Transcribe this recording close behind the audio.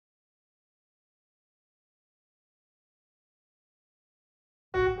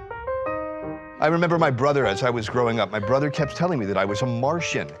I remember my brother, as I was growing up, my brother kept telling me that I was a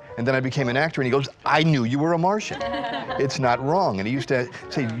Martian. And then I became an actor, and he goes, I knew you were a Martian. It's not wrong. And he used to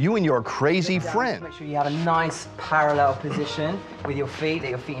say, you and your crazy friend. Make sure you have a nice parallel position with your feet, that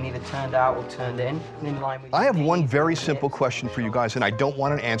your feet are either turned out or turned in line with I have one very simple question for you guys, and I don't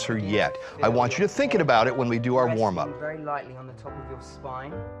want an answer yet. I want you to think about it when we do our warm-up. Very lightly on the top of your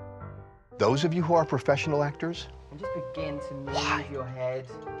spine. Those of you who are professional actors, and just begin to move your head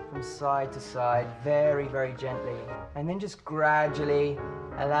from side to side, very, very gently. And then just gradually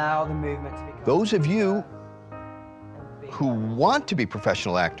allow the movement to become... Those of you who want to be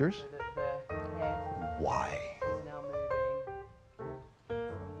professional actors, why?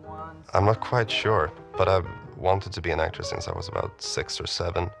 I'm not quite sure, but I've wanted to be an actor since I was about 6 or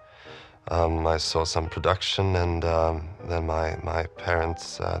 7. I saw some production, and then my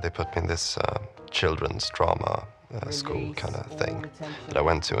parents, they put me in this children's drama school kind of thing that I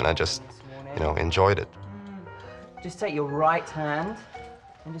went to, and I just, enjoyed it. Just take your right hand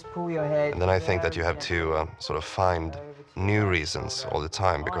and just pull your head. And then I think that you have to sort of find new reasons all the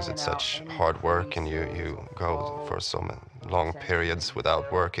time, because it's such hard work, and you go for so long periods without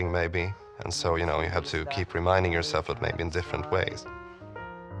working maybe, and so you have to keep reminding yourself it maybe in different ways.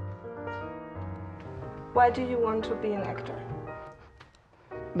 Why do you want to be an actor?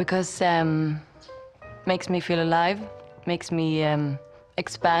 Because makes me feel alive, makes me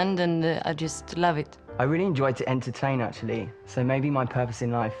expand, and I just love it. I really enjoy to entertain, actually. So maybe my purpose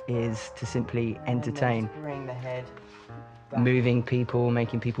in life is to simply entertain. Bring the head back. Moving people,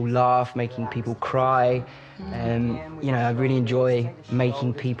 making people laugh, making people cry. I really enjoy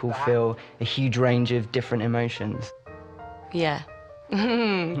making people feel a huge range of different emotions. Yeah,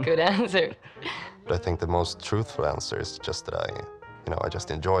 good answer. But I think the most truthful answer is just that I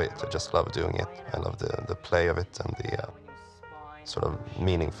just enjoy it. I just love doing it. I love the play of it and the sort of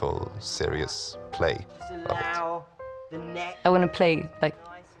meaningful, serious play of it. I want to play like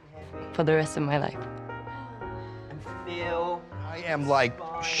for the rest of my life. I am like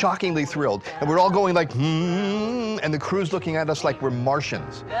shockingly thrilled, and we're all going like, and the crew's looking at us like we're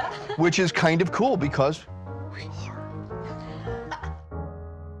Martians, which is kind of cool because we are.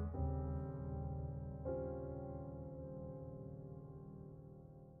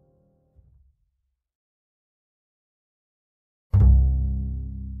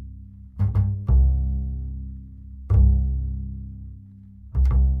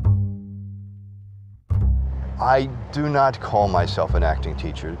 I do not call myself an acting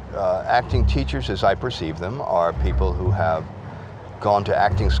teacher. Acting teachers, as I perceive them, are people who have gone to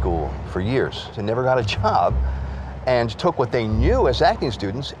acting school for years and never got a job, and took what they knew as acting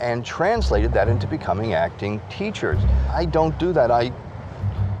students and translated that into becoming acting teachers. I don't do that.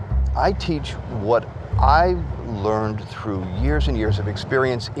 I teach what I've learned through years and years of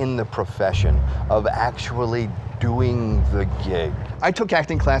experience in the profession, of actually doing the gig. I took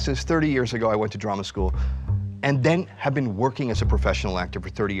acting classes 30 years ago. I went to drama school, and then have been working as a professional actor for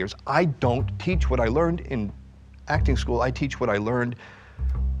 30 years. I don't teach what I learned in acting school. I teach what I learned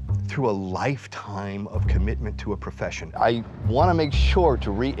through a lifetime of commitment to a profession. I want to make sure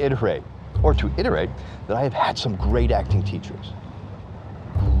to reiterate, or to iterate, that I have had some great acting teachers.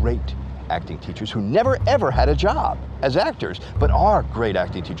 Great acting teachers who never ever had a job as actors, but are great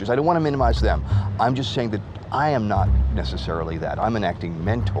acting teachers. I don't want to minimize them. I'm just saying that I am not necessarily that. I'm an acting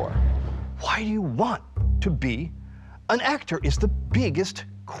mentor. Why do you want to be an actor is the biggest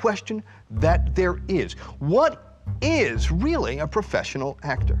question that there is. What is really a professional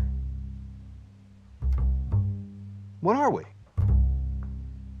actor? What are we?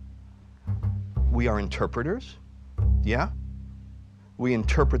 We are interpreters, yeah? We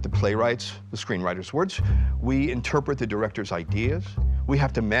interpret the playwright's, the screenwriter's words. We interpret the director's ideas. We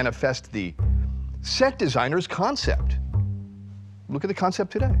have to manifest the set designer's concept. Look at the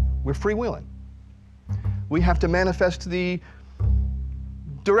concept today. We're freewheeling. We have to manifest the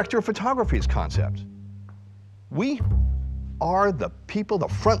director of photography's concept. We are the people, the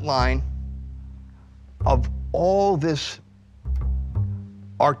front line of all this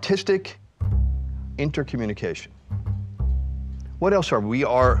artistic intercommunication. What else are we? We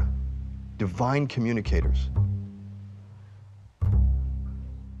are divine communicators.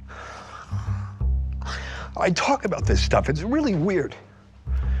 I talk about this stuff, it's really weird,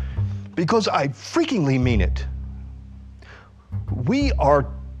 because I freakingly mean it. We are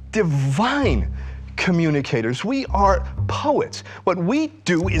divine communicators. We are poets. What we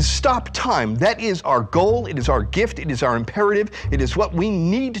do is stop time. That is our goal. It is our gift. It is our imperative. It is what we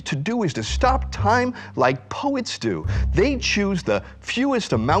need to do, is to stop time like poets do. They choose the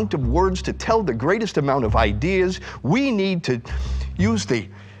fewest amount of words to tell the greatest amount of ideas. We need to use the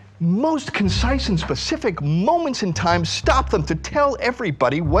most concise and specific moments in time, stop them to tell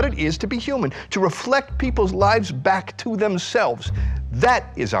everybody what it is to be human, to reflect people's lives back to themselves.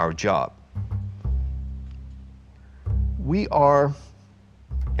 That is our job. We are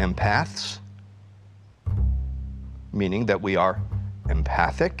empaths, meaning that we are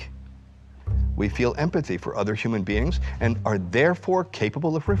empathic. We feel empathy for other human beings and are therefore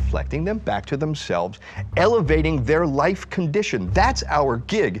capable of reflecting them back to themselves, elevating their life condition. That's our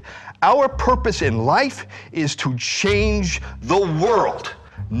gig. Our purpose in life is to change the world,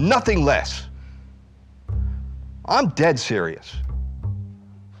 nothing less. I'm dead serious.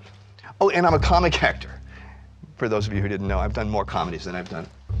 Oh, and I'm a comic actor. For those of you who didn't know, I've done more comedies than I've done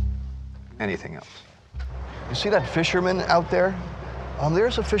anything else. You see that fisherman out there?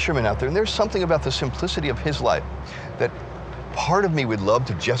 There's a fisherman out there, and there's something about the simplicity of his life that part of me would love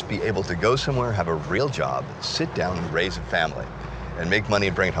to just be able to go somewhere, have a real job, sit down and raise a family and make money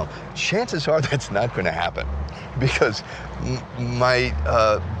and bring it home. Chances are that's not going to happen because my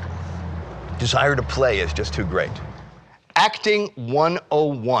desire to play is just too great. Acting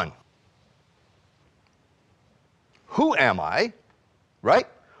 101. Who am I, right?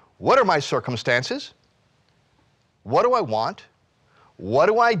 What are my circumstances? What do I want? What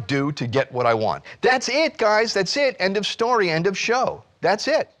do I do to get what I want? That's it, guys. That's it. End of story, end of show. That's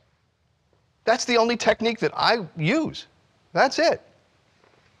it. That's the only technique that I use. That's it.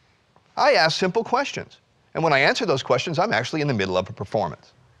 I ask simple questions. And when I answer those questions, I'm actually in the middle of a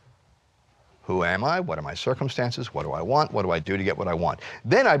performance. Who am I? What are my circumstances? What do I want? What do I do to get what I want?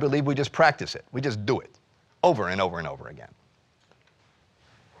 Then I believe we just practice it. We just do it over and over and over again.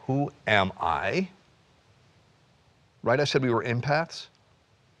 Who am I? Right, I said we were empaths.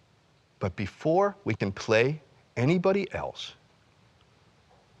 But before we can play anybody else,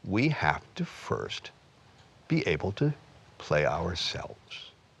 we have to first be able to play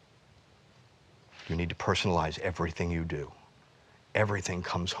ourselves. You need to personalize everything you do. Everything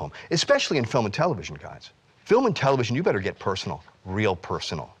comes home, especially in film and television, guys. Film and television, you better get personal, real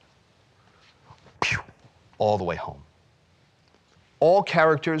personal. Pew, all the way home. All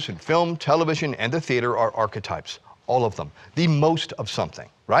characters in film, television, and the theater are archetypes. All of them. The most of something,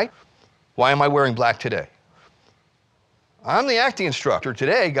 right? Why am I wearing black today? I'm the acting instructor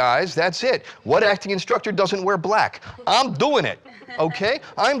today, guys. That's it. What acting instructor doesn't wear black? I'm doing it, okay?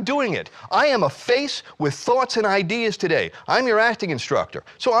 I'm doing it. I am a face with thoughts and ideas today. I'm your acting instructor,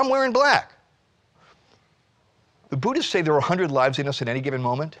 so I'm wearing black. The Buddhists say there are 100 lives in us at any given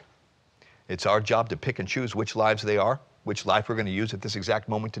moment. It's our job to pick and choose which lives they are, which life we're going to use at this exact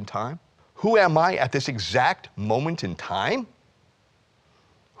moment in time. Who am I at this exact moment in time?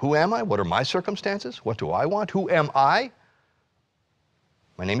 Who am I? What are my circumstances? What do I want? Who am I?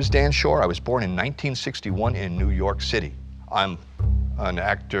 My name is Dan Shor. I was born in 1961 in New York City. I'm an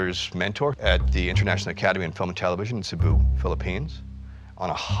actor's mentor at the International Academy in Film and Television in Cebu, Philippines,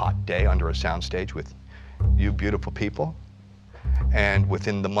 on a hot day under a soundstage with you beautiful people. And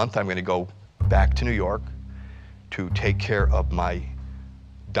within the month, I'm going to go back to New York to take care of my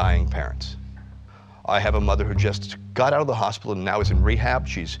dying parents. I have a mother who just got out of the hospital and now is in rehab.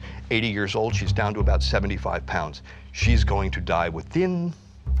 She's 80 years old. She's down to about 75 pounds. She's going to die within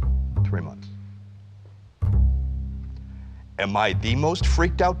 3 months. Am I the most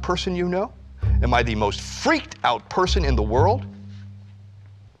freaked out person you know? Am I the most freaked out person in the world?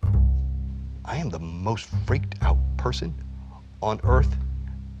 I am the most freaked out person on earth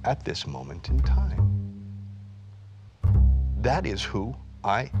at this moment in time. That is who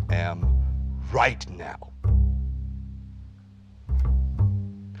I am right now.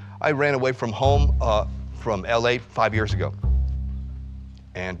 I ran away from home from LA 5 years ago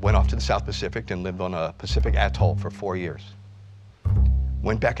and went off to the South Pacific and lived on a Pacific atoll for 4 years.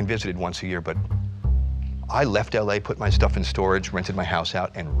 Went back and visited once a year, but I left LA, put my stuff in storage, rented my house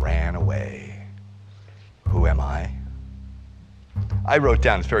out, and ran away. Who am I? I wrote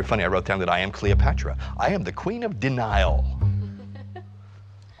down, it's very funny, I wrote down that I am Cleopatra. I am the queen of denial.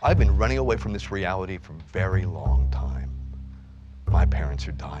 I've been running away from this reality for a very long time. My parents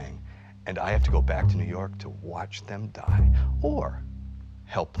are dying, and I have to go back to New York to watch them die or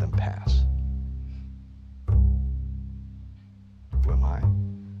help them pass. Who am I?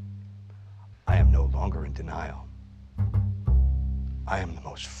 I am no longer in denial. I am the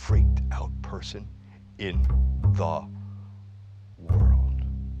most freaked out person in the world.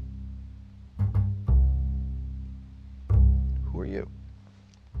 Who are you?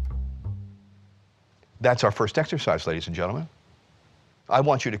 That's our first exercise, ladies and gentlemen. I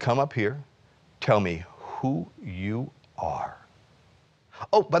want you to come up here, tell me who you are.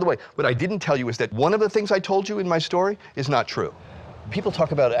 Oh, by the way, what I didn't tell you is that one of the things I told you in my story is not true. People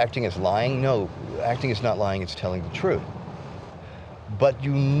talk about acting as lying. No, acting is not lying, it's telling the truth. But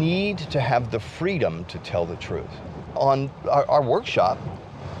you need to have the freedom to tell the truth. On our workshop,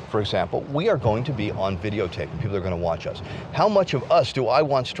 for example, we are going to be on videotape and people are going to watch us. How much of us do I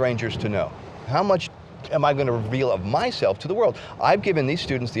want strangers to know? How much am I going to reveal of myself to the world? I've given these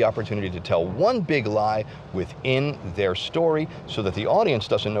students the opportunity to tell one big lie within their story so that the audience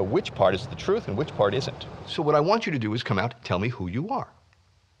doesn't know which part is the truth and which part isn't. So what I want you to do is come out and tell me who you are.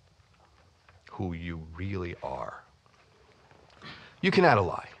 Who you really are. You can add a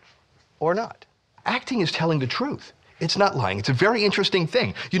lie or not. Acting is telling the truth. It's not lying. It's a very interesting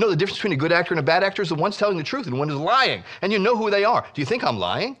thing. You know the difference between a good actor and a bad actor is the one's telling the truth and one is lying. And you know who they are. Do you think I'm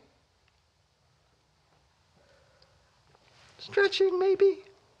lying? Stretching, maybe,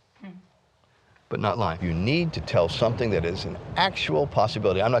 but not lying. You need to tell something that is an actual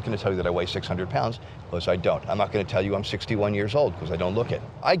possibility. I'm not going to tell you that I weigh 600 pounds, because I don't. I'm not going to tell you I'm 61 years old, because I don't look it.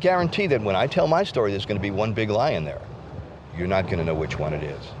 I guarantee that when I tell my story, there's going to be one big lie in there. You're not going to know which one it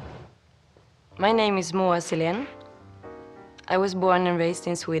is. My name is Moa Silén. I was born and raised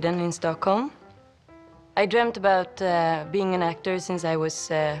in Sweden, in Stockholm. I dreamt about being an actor since I was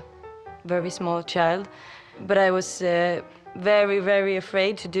a very small child, but I was very, very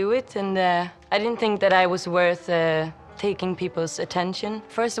afraid to do it, and I didn't think that I was worth taking people's attention.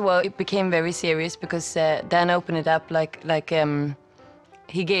 First of all, it became very serious because Dan opened it up like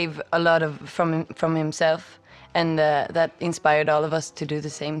he gave a lot of from himself, and that inspired all of us to do the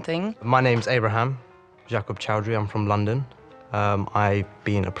same thing. My name's Abraham Jacob Chowdhury. I'm from London. I've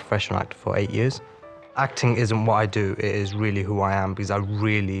been a professional actor for 8 years. Acting isn't what I do, it is really who I am, because I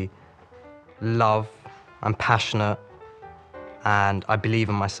really love, I'm passionate, and I believe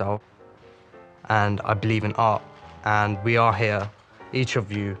in myself, and I believe in art. And we are here, each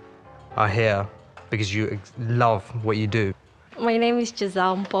of you are here because you love what you do. My name is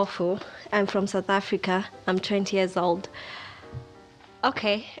Giselle Mpofu. I'm from South Africa. I'm 20 years old.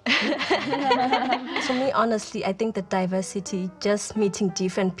 Okay. To me, honestly, I think the diversity, just meeting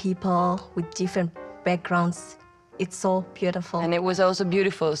different people with different backgrounds, it's so beautiful. And it was also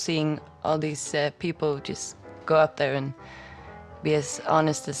beautiful seeing all these people just go up there and be as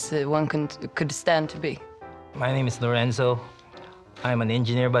honest as one could stand to be. My name is Lorenzo. I'm an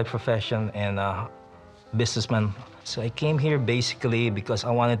engineer by profession and a businessman. So I came here basically because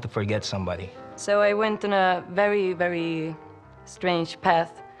I wanted to forget somebody. So I went on a very, very strange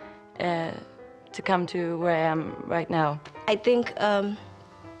path to come to where I am right now. I think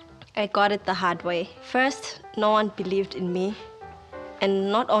I got it the hard way. First, no one believed in me.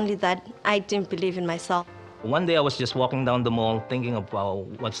 And not only that, I didn't believe in myself. One day I was just walking down the mall thinking about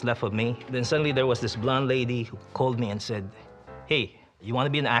what's left of me. Then suddenly there was this blonde lady who called me and said, "Hey, you want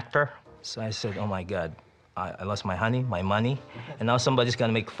to be an actor?" So I said, "Oh my God, I lost my honey, my money, and now somebody's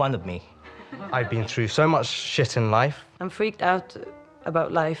gonna make fun of me." I've been through so much shit in life. I'm freaked out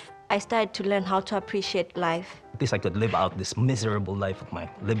about life. I started to learn how to appreciate life. At least I could live out this miserable life of mine,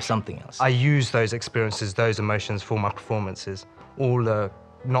 live something else. I use those experiences, those emotions for my performances. All the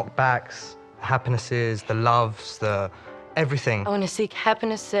knockbacks, happinesses, the loves, the everything. I want to seek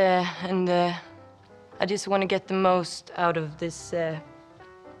happiness and I just want to get the most out of this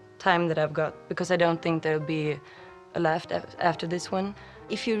time that I've got, because I don't think there'll be a life after this one.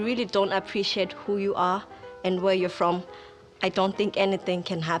 If you really don't appreciate who you are and where you're from, I don't think anything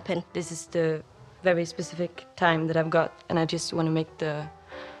can happen. This is the very specific time that I've got, and I just want to make the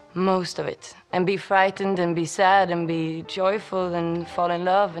most of it and be frightened and be sad and be joyful and fall in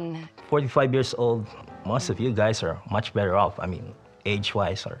love. And 45 years old, most of you guys are much better off. I mean,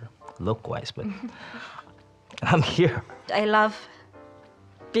 age-wise or look-wise, but I'm here. I love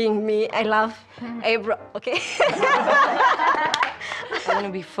being me. I love Abra, okay? I want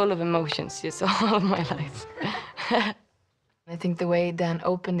to be full of emotions just all of my life. I think the way Dan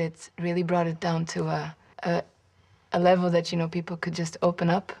opened it really brought it down to a level that, you know, people could just open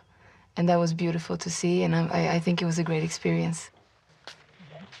up, and that was beautiful to see, and I think it was a great experience.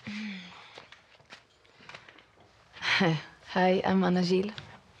 Hi, I'm Anna Gil.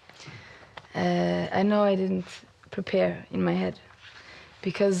 I know I didn't prepare in my head,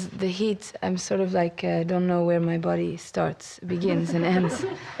 because the heat, I'm sort of like, don't know where my body starts, begins and ends.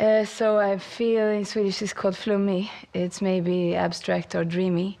 So I feel, in Swedish it's called flummig. It's maybe abstract or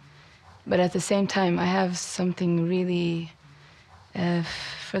dreamy. But at the same time, I have something really,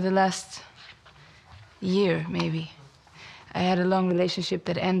 for the last year, maybe. I had a long relationship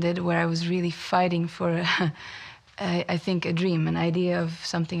that ended where I was really fighting for, I think, a dream, an idea of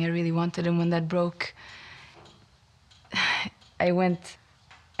something I really wanted. And when that broke, I went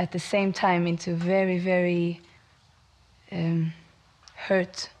at the same time into very, very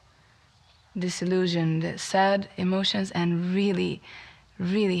hurt, disillusioned, sad emotions, and really,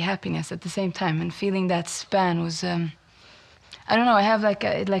 really happiness at the same time. And feeling that span was, I don't know, I have like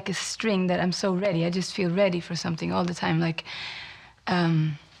a string that I'm so ready. I just feel ready for something all the time. Like,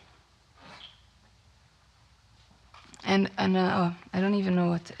 I don't even know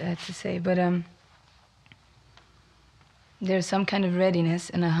what to say, but there's some kind of readiness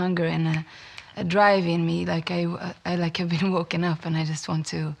and a hunger and a drive in me, like I like have been woken up, and I just want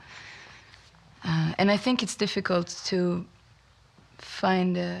to. And I think it's difficult to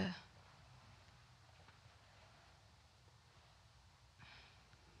find it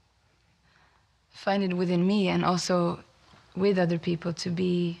within me, and also with other people, to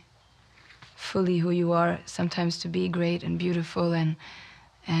be fully who you are. Sometimes to be great and beautiful and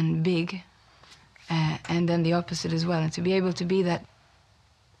big, and then the opposite as well, and to be able to be that.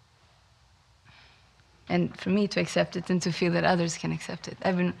 And for me to accept it and to feel that others can accept it.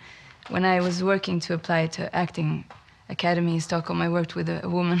 When I was working to apply to acting academy in Stockholm, I worked with a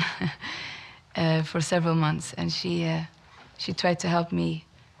woman for several months, and she tried to help me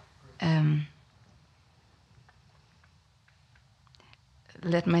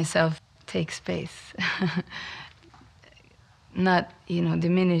let myself take space, not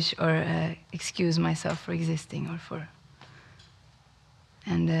diminish or excuse myself for existing or for.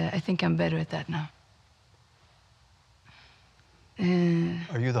 And I think I'm better at that now.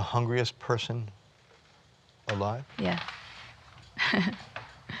 Are you the hungriest person alive? Yeah.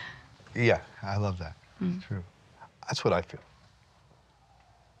 Yeah, I love that. It's true. That's what I feel.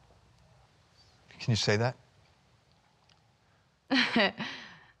 Can you say that?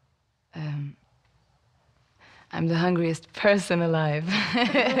 I'm the hungriest person alive.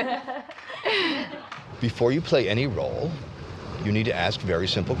 Before you play any role, you need to ask very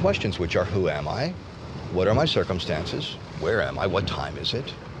simple questions, which are, who am I? What are my circumstances? Where am I? What time is it?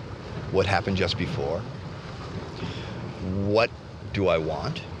 What happened just before? What do I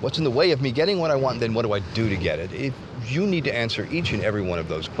want? What's in the way of me getting what I want? Then what do I do to get it? You need to answer each and every one of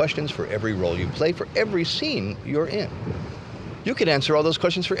those questions for every role you play, for every scene you're in. You could answer all those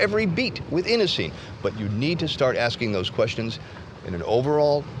questions for every beat within a scene, but you need to start asking those questions in an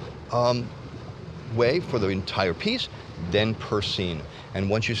overall way for the entire piece, then per scene. And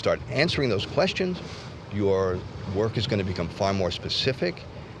once you start answering those questions, your work is going to become far more specific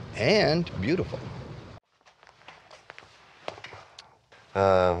and beautiful.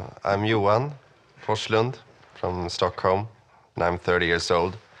 I'm Johan Forslund from Stockholm, and I'm 30 years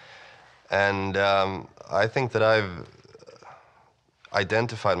old. And I think that I've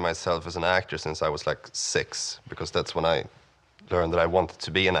identified myself as an actor since I was like 6, because that's when I learned that I wanted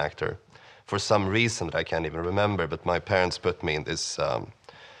to be an actor. For some reason that I can't even remember, but my parents put me in this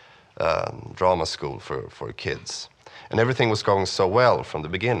drama school for kids. And everything was going so well from the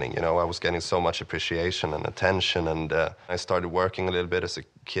beginning, I was getting so much appreciation and attention, and I started working a little bit as a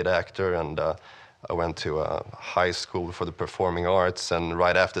kid actor, and I went to a high school for the performing arts, and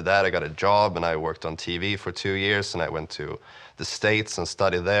right after that I got a job, and I worked on TV for 2 years, and I went to the States and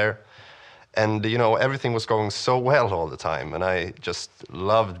studied there. And, everything was going so well all the time, and I just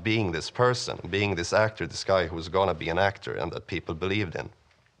loved being this person, being this actor, this guy who was gonna be an actor and that people believed in.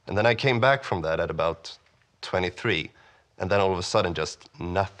 And then I came back from that at about 23, and then all of a sudden just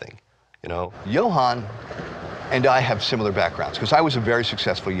nothing, Johan and I have similar backgrounds, because I was a very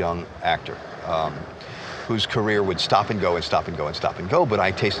successful young actor whose career would stop and go and stop and go and stop and go, but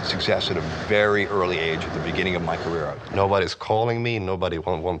I tasted success at a very early age, at the beginning of my career. Nobody's calling me, nobody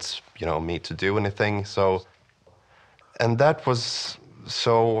wants, me to do anything, so... And that was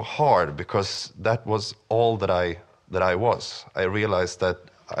so hard, because that was all that I was. I realized that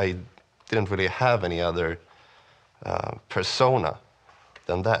I didn't really have any other persona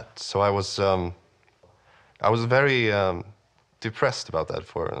than that. So I was very depressed about that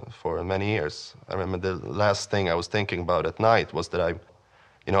for many years. I remember the last thing I was thinking about at night was that I'm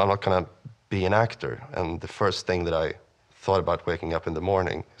not gonna be an actor. And the first thing that I thought about waking up in the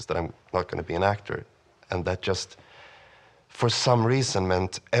morning is that I'm not gonna be an actor. And that just, for some reason,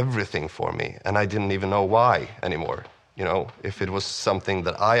 meant everything for me. And I didn't even know why anymore. If it was something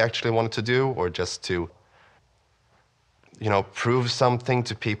that I actually wanted to do, or just to, prove something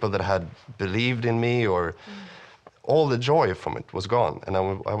to people that had believed in me, or all the joy from it was gone. And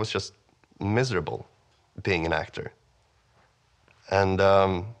I was just miserable being an actor. And,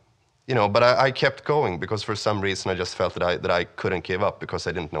 but I kept going, because for some reason I just felt that I couldn't give up, because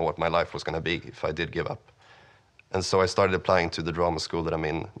I didn't know what my life was going to be if I did give up. And so I started applying to the drama school that I'm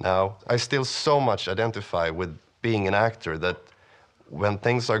in now. I still so much identify with being an actor that when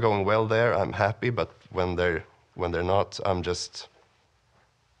things are going well there, I'm happy, but when they're not, I'm just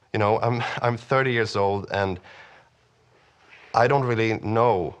You know, I'm 30 years old and I don't really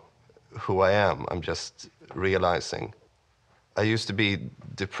know who I am. I'm just realizing. I used to be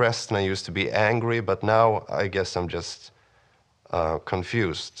depressed and I used to be angry, but now I guess I'm just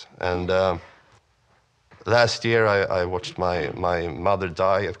confused. And last year I watched my mother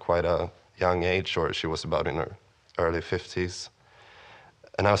die at quite a young age, or she was about in her early 50s.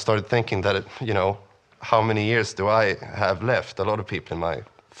 And I started thinking that, you know, how many years do I have left? A lot of people in my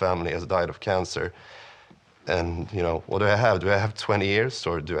family has died of cancer. And, you know, what do I have? Do I have 20 years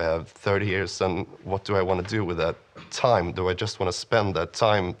or do I have 30 years? And what do I want to do with that time? Do I just want to spend that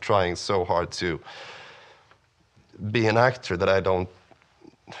time trying so hard to be an actor that I don't,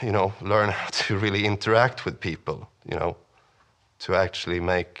 you know, learn how to really interact with people, you know, to actually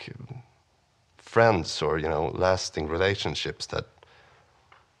make friends or, you know, lasting relationships that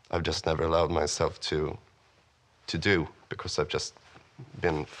I've just never allowed myself to do because I've just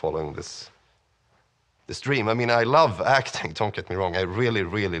been following this dream. I mean, I love acting, don't get me wrong. I really,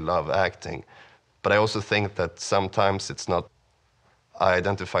 really love acting. But I also think that sometimes it's not, I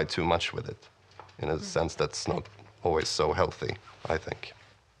identify too much with it in a sense that's not always so healthy, I think.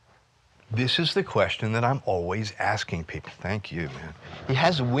 This is the question that I'm always asking people. Thank you, man. He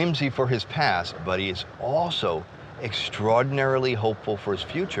has whimsy for his past, but he is also extraordinarily hopeful for his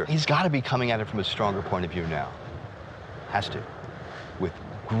future. He's got to be coming at it from a stronger point of view now. Has to. With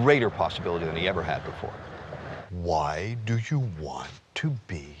greater possibility than he ever had before. Why do you want to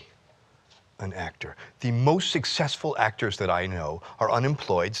be an actor? The most successful actors that I know are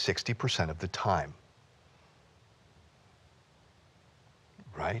unemployed 60% of the time.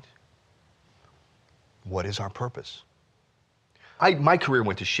 Right? What is our purpose? My career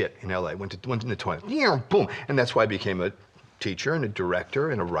went to shit in LA, went in the toilet, boom. And that's why I became a teacher and a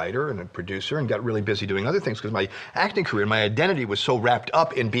director and a writer and a producer and got really busy doing other things because my acting career, my identity was so wrapped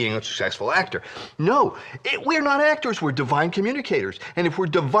up in being a successful actor. No, we're not actors, we're divine communicators. And if we're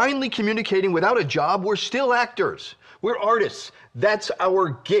divinely communicating without a job, we're still actors. We're artists. That's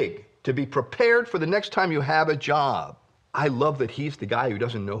our gig, to be prepared for the next time you have a job. I love that he's the guy who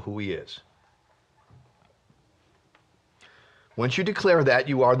doesn't know who he is. Once you declare that,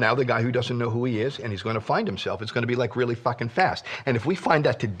 you are now the guy who doesn't know who he is, and he's going to find himself. It's going to be like really fucking fast. And if we find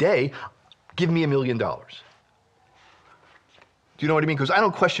that today, give me $1 million. Do you know what I mean? Because I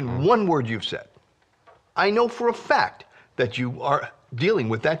don't question one word you've said. I know for a fact that you are dealing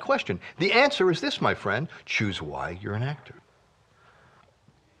with that question. The answer is this, my friend: choose why you're an actor.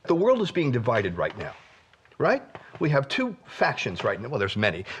 The world is being divided right now, right? We have two factions right now. Well, there's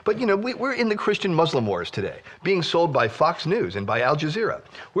many. But, you know, we're in the Christian-Muslim wars today, being sold by Fox News and by Al Jazeera.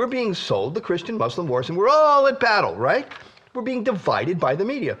 We're being sold the Christian-Muslim wars, and we're all at battle, right? We're being divided by the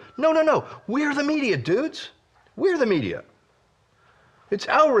media. No, no, no. We're the media, dudes. We're the media. It's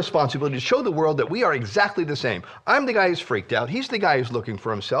our responsibility to show the world that we are exactly the same. I'm the guy who's freaked out. He's the guy who's looking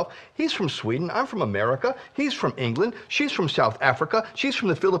for himself. He's from Sweden. I'm from America. He's from England. She's from South Africa. She's from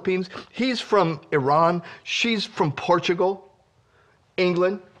the Philippines. He's from Iran. She's from Portugal,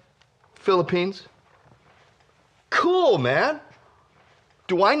 England, Philippines. Cool, man.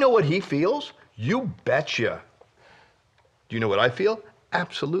 Do I know what he feels? You betcha. Do you know what I feel?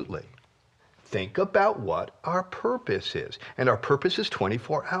 Absolutely. Think about what our purpose is. And our purpose is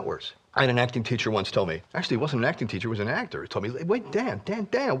 24 hours. I had an acting teacher once tell me, actually, it wasn't an acting teacher, it was an actor. He told me, wait, Dan,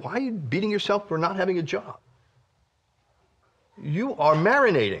 why are you beating yourself for not having a job? You are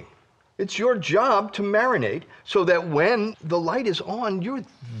marinating. It's your job to marinate so that when the light is on, you're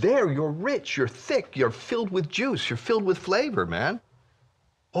there, you're rich, you're thick, you're filled with juice, you're filled with flavor, man.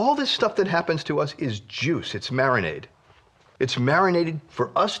 All this stuff that happens to us is juice, it's marinade. It's marinated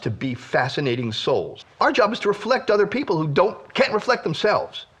for us to be fascinating souls. Our job is to reflect other people who can't reflect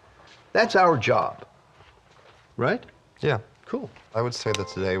themselves. That's our job, right? Yeah. Cool. I would say that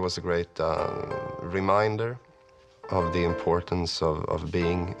today was a great reminder of the importance of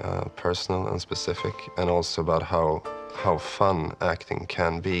being personal and specific, and also about how fun acting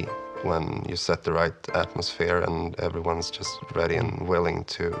can be when you set the right atmosphere and everyone's just ready and willing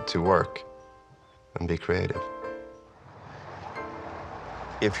to work and be creative.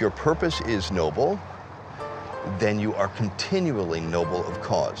 If your purpose is noble, then you are continually noble of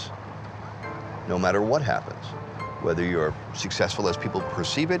cause, no matter what happens, whether you're successful as people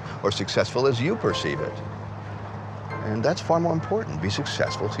perceive it or successful as you perceive it. And that's far more important. Be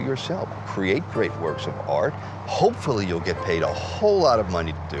successful to yourself. Create great works of art. Hopefully you'll get paid a whole lot of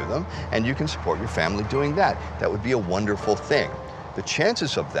money to do them, and you can support your family doing that. That would be a wonderful thing. The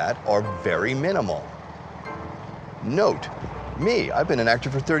chances of that are very minimal. Note, me, I've been an actor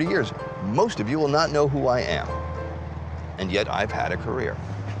for 30 years. Most of you will not know who I am. And yet I've had a career.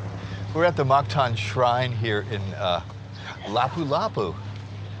 We're at the Mactan Shrine here in Lapu-Lapu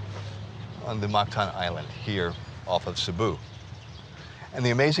on the Mactan Island here off of Cebu. And the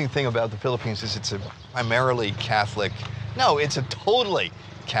amazing thing about the Philippines is it's a primarily Catholic, no, it's a totally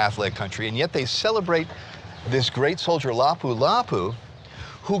Catholic country, and yet they celebrate this great soldier Lapu-Lapu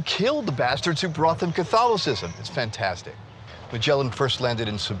who killed the bastards who brought them Catholicism. It's fantastic. Magellan first landed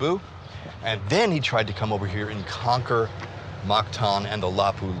in Cebu, and then he tried to come over here and conquer Mactan and the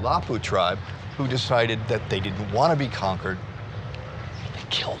Lapu-Lapu tribe, who decided that they didn't want to be conquered. They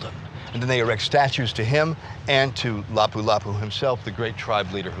killed him. And then they erect statues to him and to Lapu-Lapu himself, the great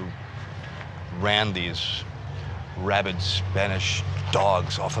tribe leader who ran these rabid Spanish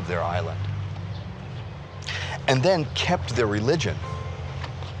dogs off of their island. And then kept their religion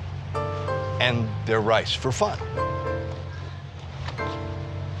and their rice for fun.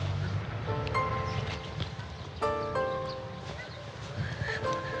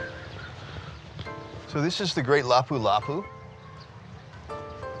 So this is the great Lapu-Lapu.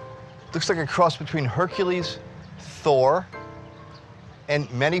 Looks like a cross between Hercules, Thor,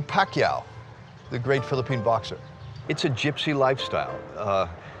 and Manny Pacquiao, the great Philippine boxer. It's a gypsy lifestyle.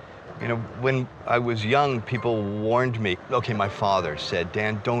 You know, when I was young, people warned me. Okay, my father said,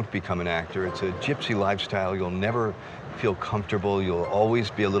 Dan, don't become an actor. It's a gypsy lifestyle. You'll never feel comfortable. You'll always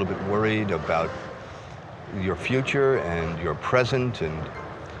be a little bit worried about your future and your present, and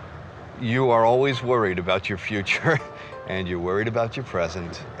you are always worried about your future, and you're worried about your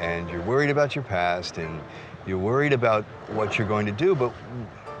present, and you're worried about your past, and you're worried about what you're going to do, but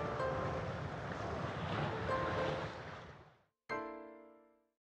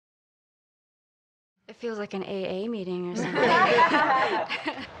it feels like an AA meeting or something.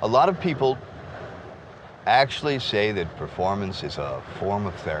 a lot of people actually say that performance is a form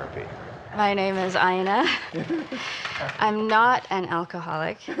of therapy. My name is Aina. I'm not an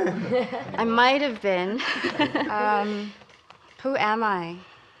alcoholic. I might have been. Who am I?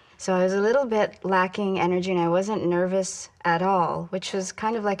 So I was a little bit lacking energy, and I wasn't nervous at all, which was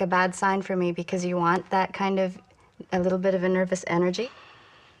kind of like a bad sign for me because you want that kind of, a little bit of a nervous energy.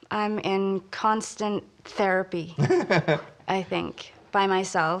 I'm in constant therapy, I think, by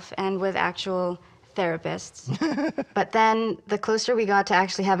myself and with actual therapists. But then the closer we got to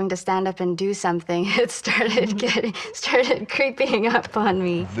actually having to stand up and do something, it started creeping up on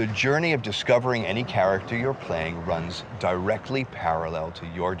me. The journey of discovering any character you're playing runs directly parallel to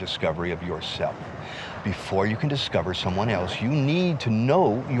your discovery of yourself. Before you can discover someone else, you need to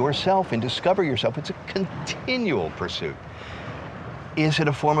know yourself and discover yourself. It's a continual pursuit. Is it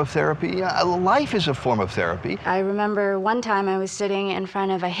a form of therapy? Life is a form of therapy. I remember one time I was sitting in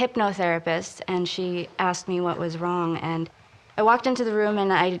front of a hypnotherapist, and she asked me what was wrong, and I walked into the room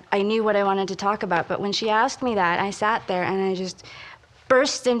and I knew what I wanted to talk about, but when she asked me that, I sat there and I just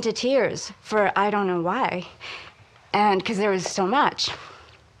burst into tears for I don't know why, and because there was so much.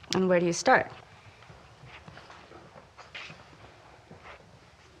 And where do you start?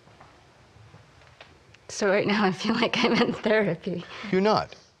 So right now I feel like I'm in therapy. You're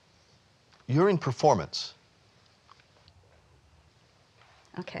not. You're in performance.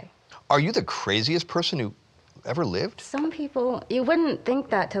 Okay. Are you the craziest person who ever lived? Some people, you wouldn't think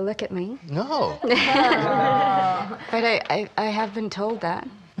that to look at me. No. But I have been told that.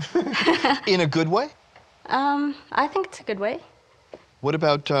 In a good way? I think it's a good way. What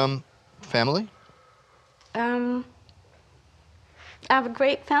about family? I have a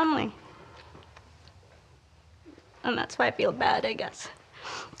great family. And that's why I feel bad, I guess.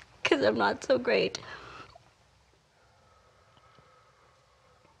 Because I'm not so great.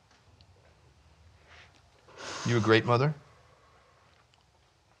 You a great mother?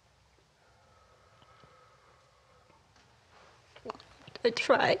 I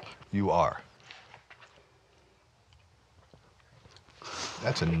try. You are.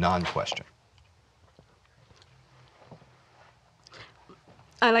 That's a non-question.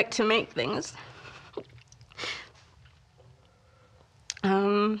 I like to make things.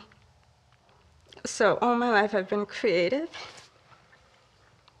 So all my life I've been creative.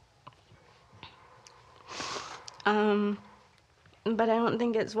 But I don't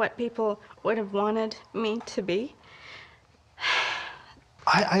think it's what people would have wanted me to be.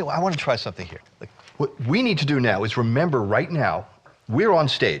 I want to try something here. Like, what we need to do now is remember right now, we're on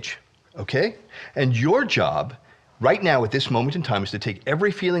stage, okay? And your job right now at this moment in time is to take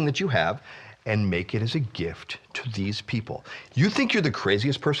every feeling that you have and make it as a gift to these people. You think you're the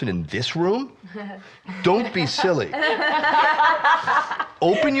craziest person in this room? Don't be silly.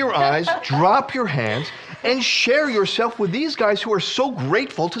 Open your eyes, drop your hands, and share yourself with these guys who are so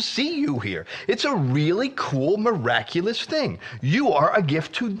grateful to see you here. It's a really cool, miraculous thing. You are a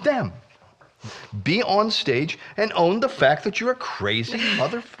gift to them. Be on stage and own the fact that you're a crazy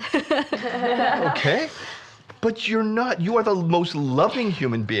okay? But you're not. You are the most loving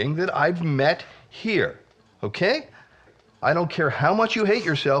human being that I've met here, okay? I don't care how much you hate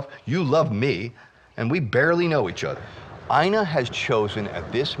yourself, you love me, and we barely know each other. Ina has chosen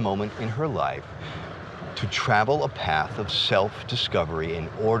at this moment in her life to travel a path of self-discovery in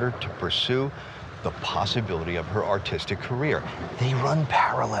order to pursue the possibility of her artistic career. They run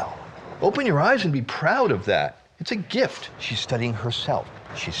parallel. Open your eyes and be proud of that. It's a gift. She's studying herself.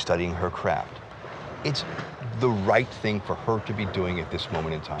 She's studying her craft. It's the right thing for her to be doing at this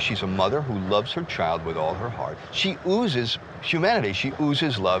moment in time. She's a mother who loves her child with all her heart. She oozes humanity. She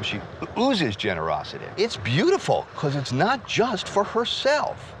oozes love. She oozes generosity. It's beautiful because it's not just for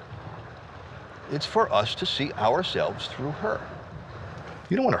herself. It's for us to see ourselves through her.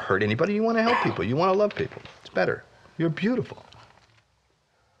 You don't want to hurt anybody. You want to help people. You want to love people. It's better. You're beautiful.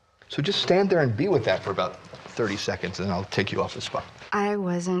 So just stand there and be with that for about 30 seconds, and I'll take you off the spot. I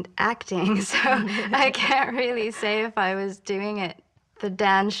wasn't acting, so I can't really say if I was doing it the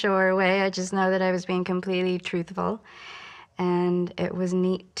Dan Shor way. I just know that I was being completely truthful, and it was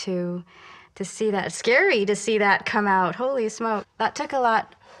neat to see that. Scary to see that come out. Holy smoke. That took a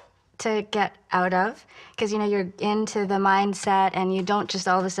lot to get out of, because, you know, you're into the mindset and you don't just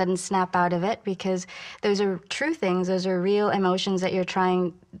all of a sudden snap out of it, because those are true things. Those are real emotions that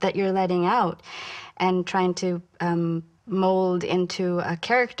you're letting out and trying to mold into a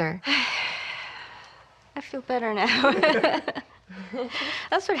character. I feel better now.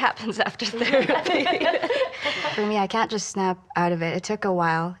 That's what happens after therapy. For me, I can't just snap out of it. It took a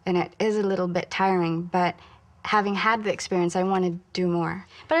while, and it is a little bit tiring, but having had the experience, I want to do more.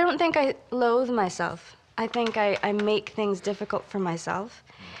 But I don't think I loathe myself. I think I make things difficult for myself,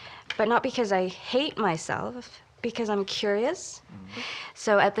 but not because I hate myself, because I'm curious.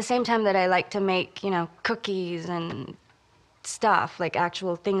 So at the same time that I like to make, you know, cookies and stuff, like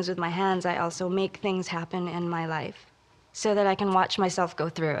actual things with my hands, I also make things happen in my life so that I can watch myself go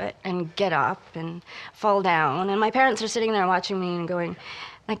through it and get up and fall down. And my parents are sitting there watching me and going,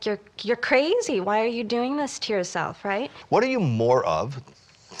 like, you're crazy. Why are you doing this to yourself, right? What are you more of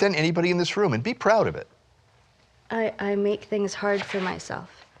than anybody in this room? And be proud of it. I make things hard for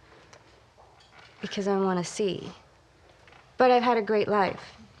myself because I want to see. But I've had a great life,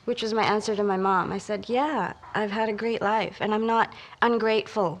 which was my answer to my mom. I said, yeah, I've had a great life, and I'm not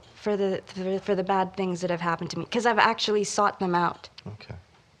ungrateful for the bad things that have happened to me, because I've actually sought them out. Okay.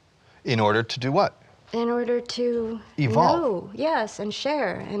 In order to do what? In order to evolve. know, yes, and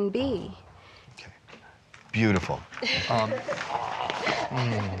share and be. Okay. Beautiful.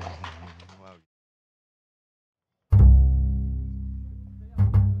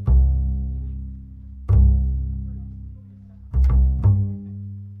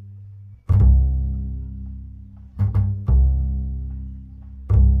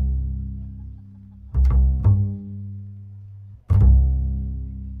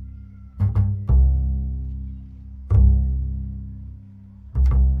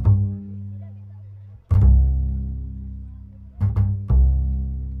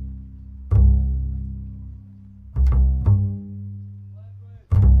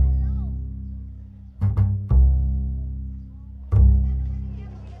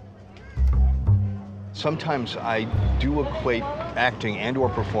 Sometimes I do equate acting and or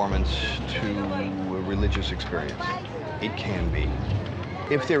performance to a religious experience. It can be.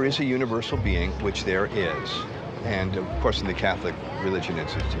 If there is a universal being, which there is, and of course in the Catholic religion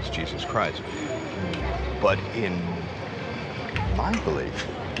it's Jesus Christ, but in my belief,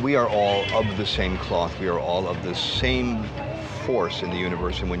 we are all of the same cloth. We are all of the same force in the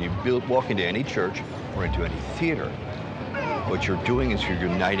universe. And when you walk into any church or into any theater, what you're doing is you're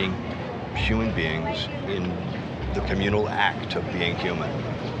uniting human beings in the communal act of being human.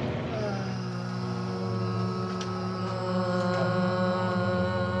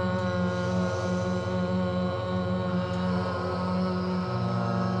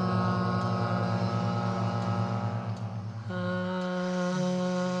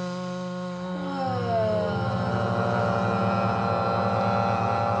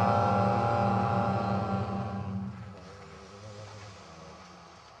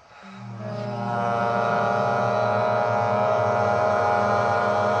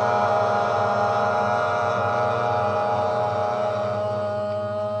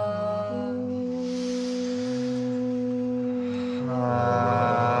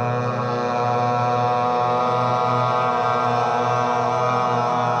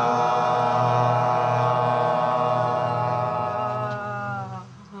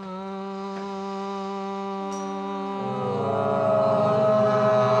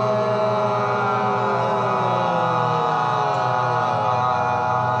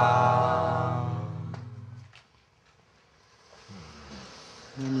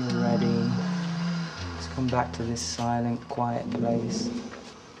 When you're ready, just come back to this silent, quiet place.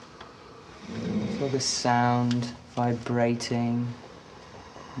 Feel the sound vibrating,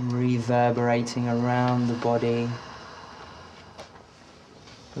 reverberating around the body.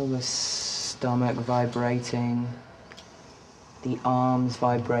 Feel the stomach vibrating, the arms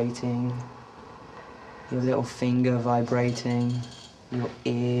vibrating, your little finger vibrating, your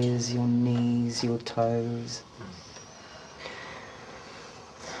ears, your knees, your toes.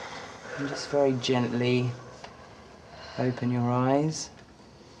 And just very gently open your eyes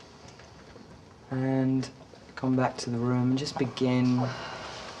and come back to the room and just begin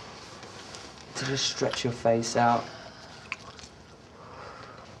to just stretch your face out.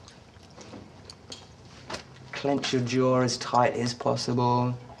 Clench your jaw as tight as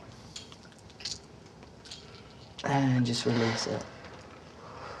possible and just release it.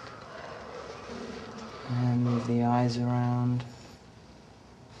 And move the eyes around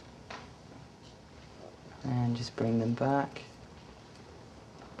and just bring them back.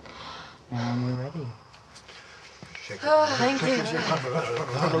 And we're ready. Oh, thank you.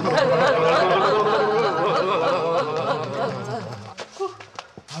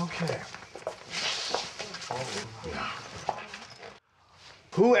 Okay.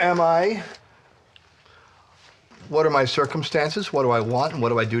 Who am I? What are my circumstances? What do I want? And what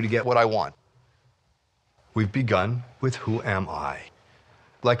do I do to get what I want? We've begun with who am I?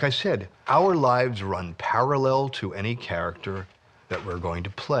 Like I said, our lives run parallel to any character that we're going to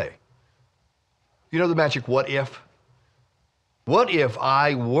play. You know the magic what if? What if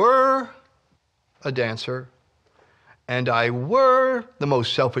I were a dancer and I were the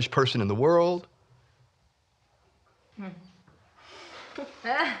most selfish person in the world?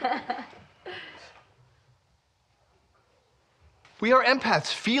 We are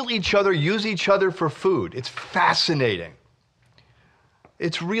empaths, feel each other, use each other for food. It's fascinating.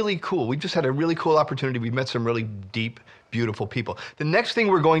 It's really cool. We've just had a really cool opportunity. We've met some really deep, beautiful people. The next thing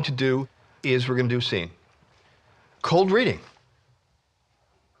we're going to do is we're going to do a scene. Cold reading.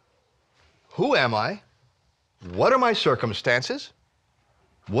 Who am I? What are my circumstances?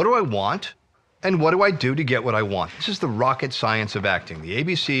 What do I want? And what do I do to get what I want? This is the rocket science of acting, the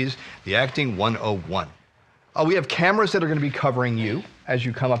ABCs, the Acting 101. We have cameras that are going to be covering you as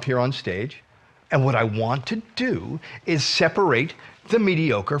you come up here on stage. And what I want to do is separate the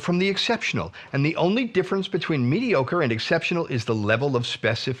mediocre from the exceptional. And the only difference between mediocre and exceptional is the level of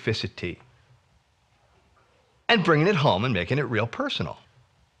specificity. And bringing it home and making it real personal.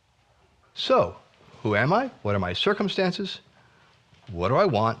 So, who am I? What are my circumstances? What do I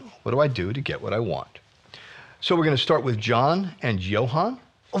want? What do I do to get what I want? So we're going to start with John and Johan.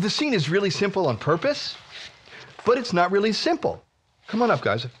 Oh, the scene is really simple on purpose, but it's not really simple. Come on up,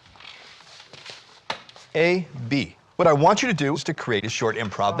 guys. A, B. What I want you to do is to create a short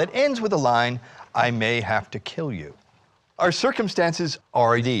improv that ends with a line, I may have to kill you. Our circumstances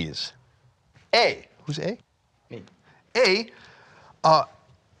are these. A. Who's A? Me. A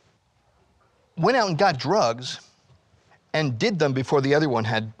went out and got drugs and did them before the other one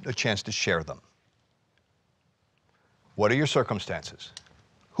had a chance to share them. What are your circumstances?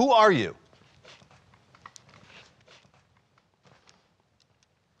 Who are you?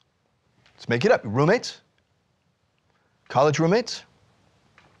 Let's make it up. Roommates? College roommates?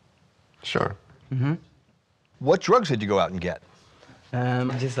 Sure. Mm-hmm. What drugs did you go out and get?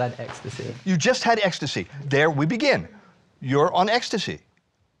 I just had ecstasy. You just had ecstasy. There we begin. You're on ecstasy.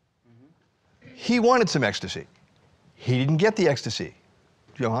 He wanted some ecstasy. He didn't get the ecstasy.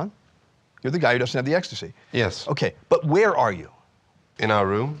 Johan, you're the guy who doesn't have the ecstasy. Yes. Okay, but where are you? In our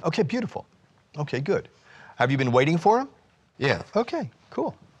room? Okay, beautiful. Okay, good. Have you been waiting for him? Yeah. Okay,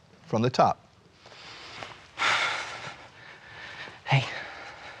 cool. From the top. Hey.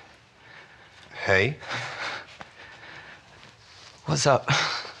 Hey. What's up?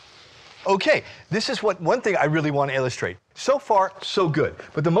 Okay, this is one thing I really want to illustrate. So far, so good.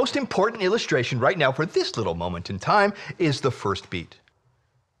 But the most important illustration right now for this little moment in time is the first beat.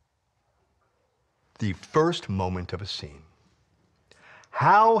 The first moment of a scene.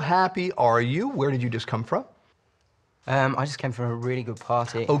 How happy are you? Where did you just come from? I just came from a really good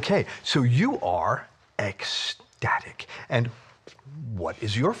party. Okay, so you are ecstatic. And what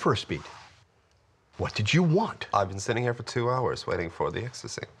is your first beat? What did you want? I've been sitting here for 2 hours waiting for the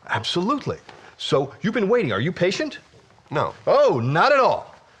ecstasy. Absolutely. So you've been waiting. Are you patient? No. Oh, not at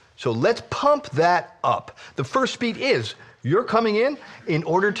all. So let's pump that up. The first beat is you're coming in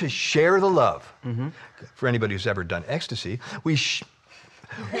order to share the love. Mm-hmm. For anybody who's ever done ecstasy,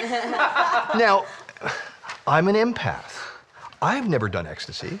 Now, I'm an empath. I've never done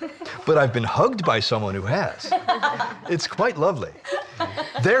ecstasy, but I've been hugged by someone who has. It's quite lovely.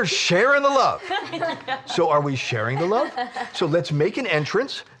 They're sharing the love. So are we sharing the love? So let's make an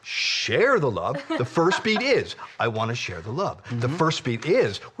entrance, share the love. The first beat is, I want to share the love. The first beat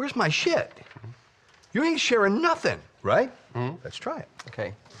is, where's my shit? You ain't sharing nothing, right? Let's try it.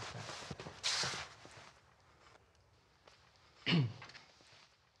 Okay.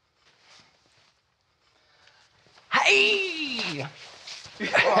 Hey!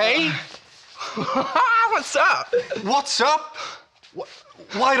 Hey! What's up? What's up?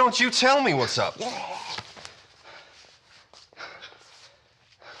 Why don't you tell me what's up?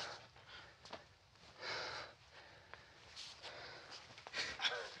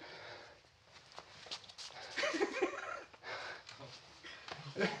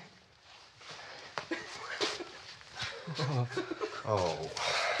 Oh.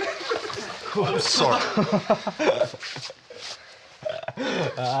 I'm sorry.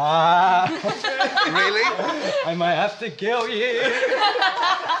 Really? I might have to kill you.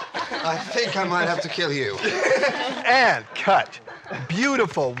 I think I might have to kill you. And cut.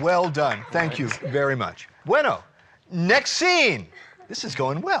 Beautiful, well done. Thank you very much. Bueno, next scene. This is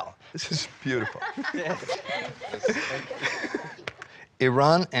going well. This is beautiful.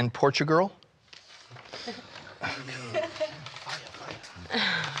 Iran and Portugal.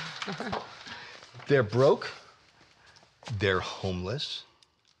 They're broke. They're homeless.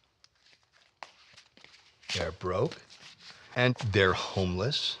 They're broke. And they're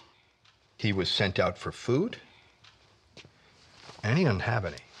homeless. He was sent out for food. And he doesn't have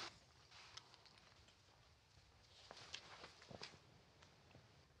any.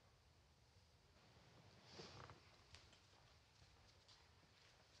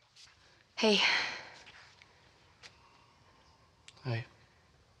 Hey. Hey.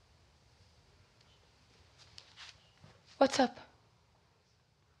 What's up?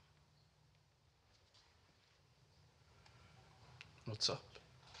 What's up?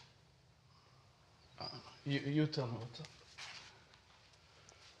 You tell me what's up.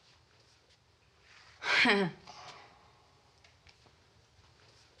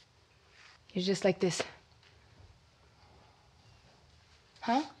 You're just like this.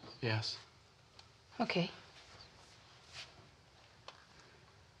 Huh? Yes. Okay.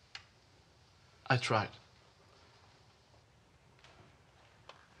 I tried.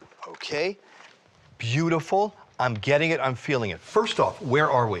 Okay. Beautiful. I'm getting it. I'm feeling it. First off, where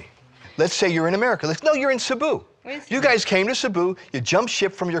are we? Let's say you're in America. No, you're in Cebu. You guys came to Cebu, you jumped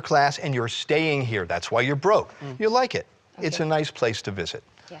ship from your class, and you're staying here. That's why you're broke. You like it. Okay. It's a nice place to visit.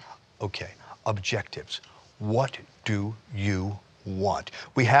 Yeah. Okay. Objectives. What do you want?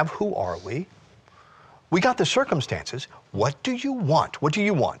 We have who are we? We got the circumstances. What do you want? What do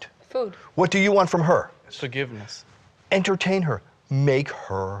you want? Food. What do you want from her? Forgiveness. Entertain her. Make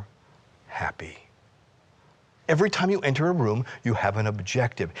her happy. Every time you enter a room, you have an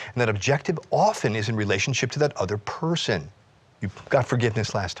objective. And that objective often is in relationship to that other person. You got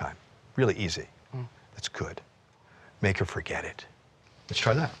forgiveness last time. Really easy. That's good. Make her forget it. Let's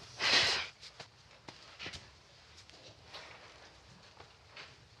try that.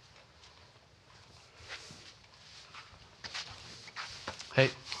 Hey.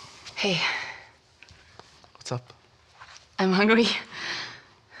 Hey. What's up? I'm hungry.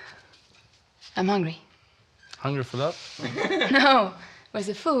 I'm hungry. Hungry for that? No. Where's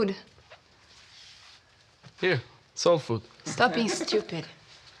the food? Here. Soul food. Stop being stupid.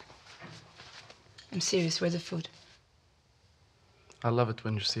 I'm serious. Where's the food? I love it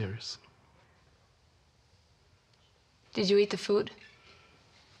when you're serious. Did you eat the food?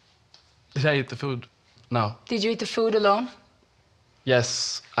 Did I eat the food? No. Did you eat the food alone?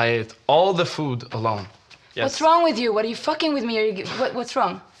 Yes, I ate all the food alone. Yes. What's wrong with you? What are you fucking with me? Are you, what's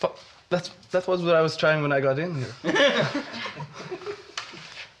wrong? That was what I was trying when I got in here.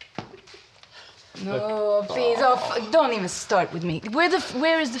 No, please. Oh, don't even start with me. Where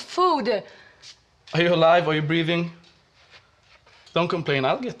is the food? Are you alive? Are you breathing? Don't complain.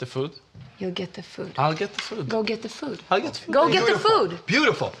 I'll get the food. You'll get the food. I'll get the food. Go get the food. I'll get the food. Go get the food.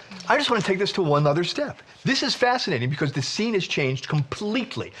 Beautiful. I just want to take this to one other step. This is fascinating because the scene has changed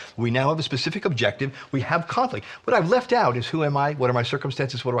completely. We now have a specific objective. We have conflict. What I've left out is who am I? What are my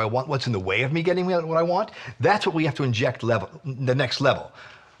circumstances? What do I want? What's in the way of me getting what I want? That's what we have to inject the next level.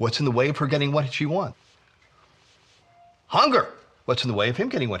 What's in the way of her getting what she wants? Hunger. What's in the way of him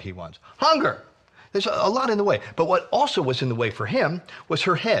getting what he wants? Hunger. There's a lot in the way. But what also was in the way for him was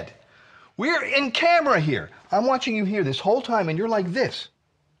her head. We're in camera here. I'm watching you here this whole time, and you're like this.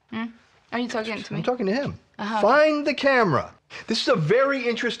 Are you talking to me? I'm talking to him. Find the camera. This is a very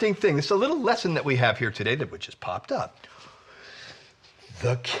interesting thing. This is a little lesson that we have here today that just popped up.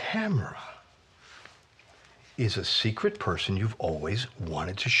 The camera is a secret person you've always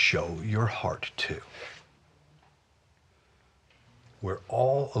wanted to show your heart to. We're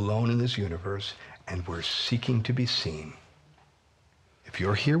all alone in this universe, and we're seeking to be seen. If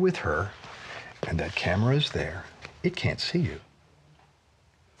you're here with her, and that camera is there, it can't see you.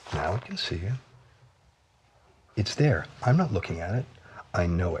 Now it can see you. It's there. I'm not looking at it. I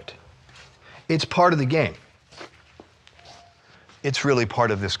know it. It's part of the game. It's really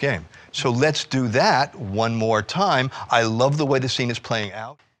part of this game. So let's do that one more time. I love the way the scene is playing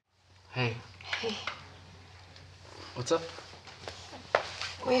out. Hey. Hey, What's up?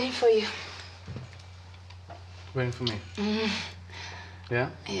 waiting for you. Waiting for me. Yeah?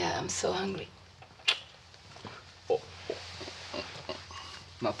 Yeah, I'm so hungry.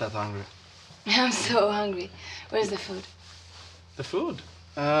 Not that hungry. I'm so hungry. Where's the food? The food?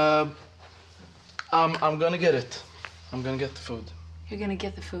 I'm gonna get it. I'm gonna get the food. You're gonna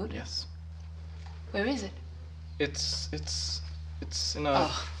get the food? Yes. Where is it? It's in a...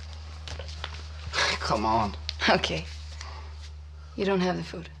 Oh. Come on. Okay. You don't have the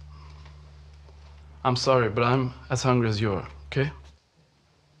food. I'm sorry, but I'm as hungry as you are, okay?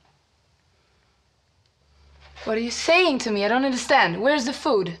 What are you saying to me? I don't understand. Where's the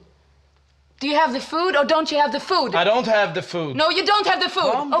food? Do you have the food or don't you have the food? I don't have the food. No, you don't have the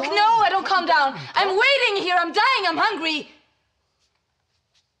food. Calm Okay, down. no, I don't calm down. I'm waiting here. I'm dying. I'm hungry.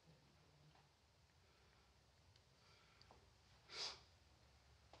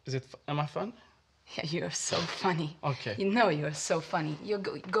 Am I fun? Yeah, you're so funny. Okay. You know you're so funny. You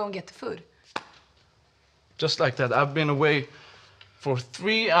go and get the food. Just like that. I've been away for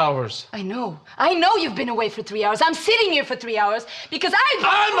 3 hours. I know. I know you've been away for 3 hours. I'm sitting here for 3 hours because I'm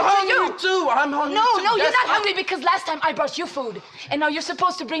hungry too. I'm hungry No, too. no, you're Yes, not hungry because last time I brought you food. And now you're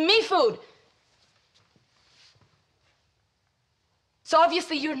supposed to bring me food. So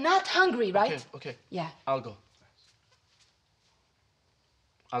obviously you're not hungry, right? Okay. Yeah. I'll go.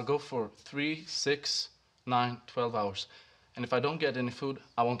 I'll go for 3, 6, 9, 12 hours. And if I don't get any food,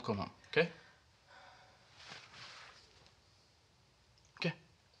 I won't come home, okay? Okay.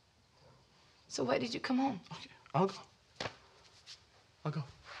 So why did you come home? Okay, I'll go. I'll go.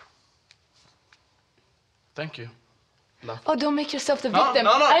 Thank you. Love. Oh, don't make yourself the No, victim.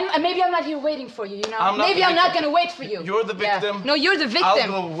 no, no. Maybe I'm not here waiting for you, you know? I'm not Maybe the I'm not victim. gonna wait for you. You're the Yeah. victim. No, you're the victim.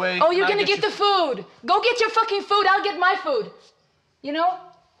 I'll go away. Oh, you're I'll gonna get get the food. Go get your fucking food. I'll get my food. You know?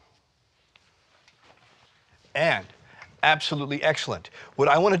 And absolutely excellent. What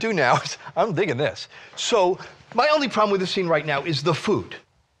I want to do now is, I'm digging this. So my only problem with this scene right now is the food.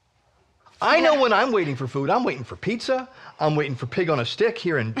 I know when I'm waiting for food, I'm waiting for pizza, I'm waiting for pig on a stick.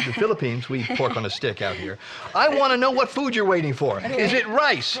 Here in the Philippines, we eat pork on a stick out here. I want to know what food you're waiting for. Is it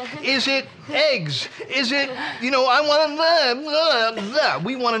rice? Is it eggs? Is it, I want to,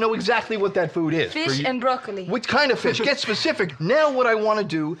 we want to know exactly what that food is. Fish and broccoli. Which kind of fish? Get specific. Now what I want to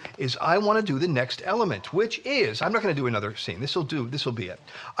do is I want to do the next element, which is, I'm not going to do another scene. This will be it.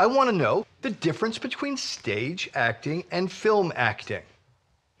 I want to know the difference between stage acting and film acting.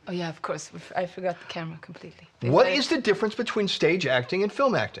 Oh, yeah, of course. I forgot the camera completely. What is the difference between stage acting and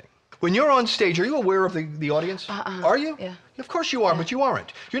film acting? When you're on stage, are you aware of the audience? Are you? Yeah. Of course you are, but you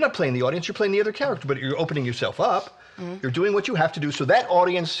aren't. You're not playing the audience, you're playing the other character, but you're opening yourself up. You're doing what you have to do so that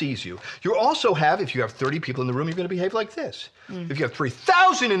audience sees you. You also have, if you have 30 people in the room, you're going to behave like this. If you have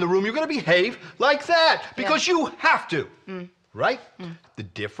 3,000 in the room, you're going to behave like that because you have to, right? The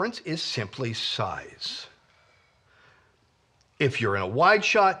difference is simply size. If you're in a wide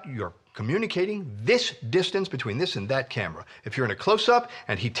shot, you're communicating this distance between this and that camera. If you're in a close-up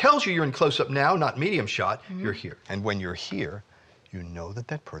and he tells you you're in close-up now, not medium shot, you're here. And when you're here, you know that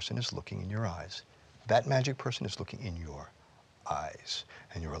that person is looking in your eyes. That magic person is looking in your eyes,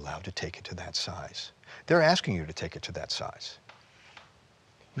 and you're allowed to take it to that size. They're asking you to take it to that size.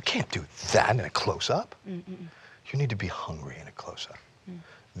 You can't do that in a close-up. You need to be hungry in a close-up.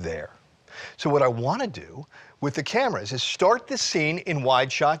 There. So what I want to do with the cameras is start the scene in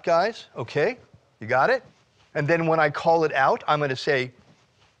wide shot, guys, okay? You got it? And then when I call it out, I'm going to say,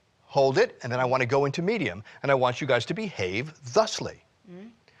 hold it, and then I want to go into medium, and I want you guys to behave thusly.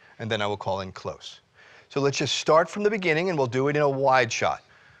 And then I will call in close. So let's just start from the beginning, and we'll do it in a wide shot.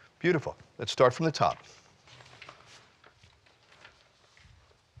 Beautiful. Let's start from the top.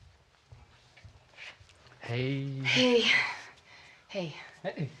 Hey. Hey. Hey.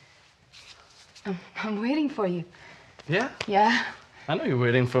 Hey. I'm waiting for you. Yeah? Yeah. I know you're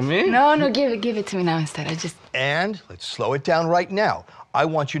waiting for me. No, give it to me now instead. And let's slow it down right now. I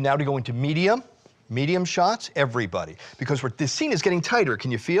want you now to go into medium shots, everybody. Because this scene is getting tighter,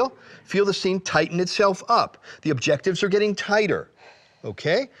 can you feel? Feel the scene tighten itself up. The objectives are getting tighter.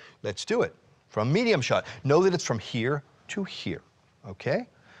 Okay? Let's do it. From medium shot. Know that it's from here to here. Okay?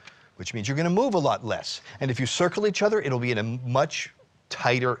 Which means you're going to move a lot less. And if you circle each other, it'll be in a much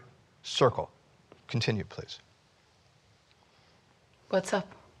tighter circle. Continue, please. What's up?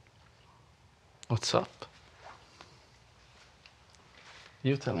 What's up?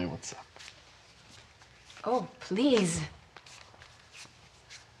 You tell me what's up. Oh, please.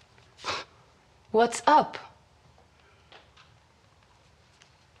 What's up?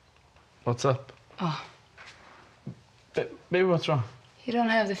 What's up? Oh, Baby, what's wrong? you don't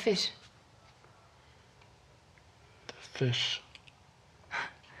have the fish. The fish.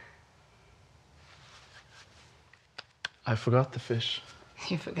 I forgot the fish.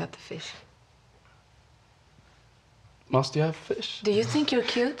 You forgot the fish. Must you have fish? Do you think you're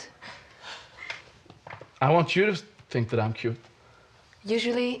cute? I want you to think that I'm cute.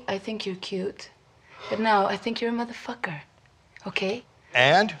 Usually, I think you're cute. But now, I think you're a motherfucker. Okay?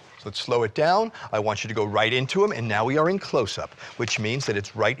 And let's slow it down. I want you to go right into him, and now we are in close-up, which means that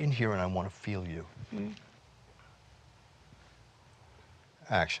it's right in here, and I want to feel you.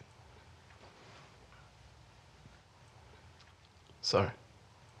 Action. Sorry.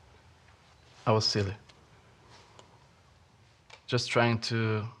 I was silly. Just trying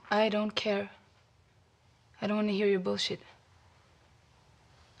to... I don't care. I don't want to hear your bullshit.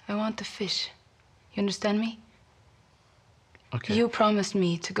 I want the fish. You understand me? Okay. You promised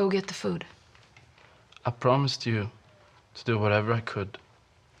me to go get the food. I promised you to do whatever I could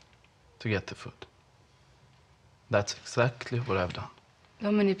to get the food. That's exactly what I've done.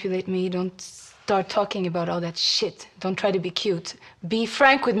 Don't manipulate me. Don't start talking about all that shit. Don't try to be cute. Be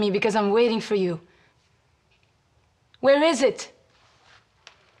frank with me because I'm waiting for you. Where is it?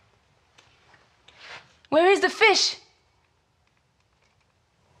 Where is the fish?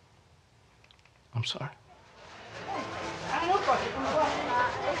 I'm sorry.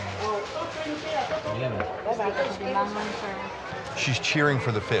 She's cheering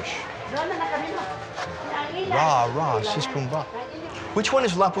for the fish. Ra, ra, sispumba. Which one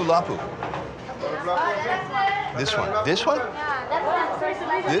is lapu lapu? This one. This one?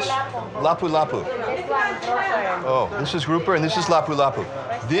 This? Lapu lapu. Oh, this is grouper and this is lapu lapu.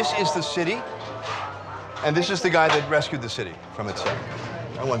 This is the city, and this is the guy that rescued the city from itself.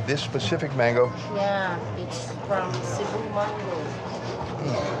 I want this specific mango. Yeah, it's from Cebu mango.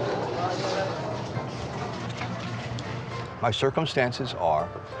 My circumstances are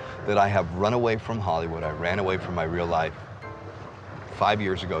that I have run away from Hollywood. I ran away from my real life 5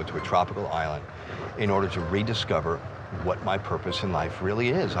 years ago to a tropical island in order to rediscover what my purpose in life really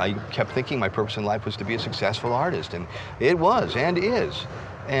is. I kept thinking my purpose in life was to be a successful artist, and it was and is.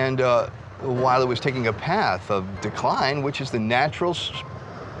 And while it was taking a path of decline, which is the natural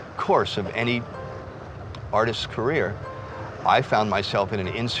course of any artist's career, I found myself in an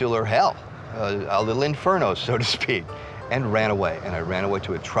insular hell, a little inferno, so to speak, and ran away. And I ran away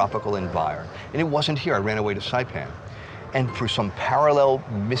to a tropical environment. And it wasn't here. I ran away to Saipan. And through some parallel,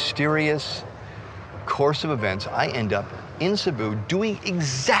 mysterious course of events, I end up in Cebu doing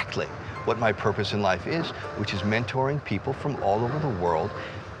exactly what my purpose in life is, which is mentoring people from all over the world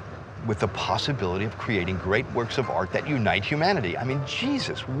with the possibility of creating great works of art that unite humanity. I mean,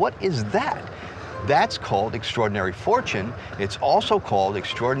 Jesus, what is that? That's called extraordinary fortune. It's also called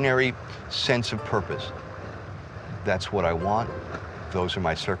extraordinary sense of purpose. That's what I want. Those are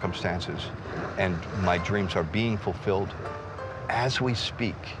my circumstances. And my dreams are being fulfilled as we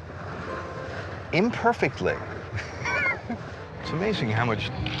speak. Imperfectly. It's amazing how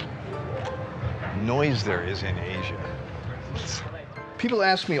much noise there is in Asia. People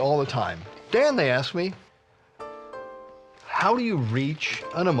ask me all the time, Dan, they ask me, how do you reach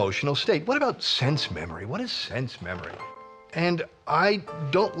an emotional state? What about sense memory? What is sense memory? And I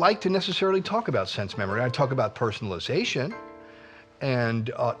don't like to necessarily talk about sense memory. I talk about personalization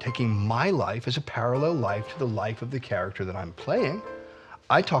and taking my life as a parallel life to the life of the character that I'm playing.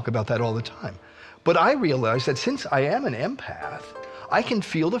 I talk about that all the time. But I realize that since I am an empath, I can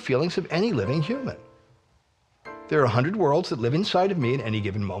feel the feelings of any living human. There are 100 worlds that live inside of me at any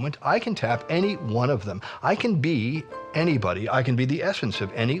given moment. I can tap any one of them. I can be anybody. I can be the essence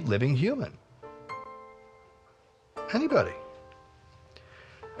of any living human. Anybody.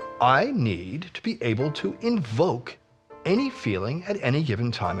 I need to be able to invoke any feeling at any given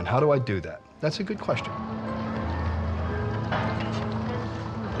time. And how do I do that? That's a good question.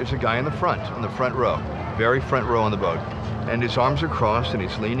 There's a guy in the front, on the front row, very front row on the boat. And his arms are crossed and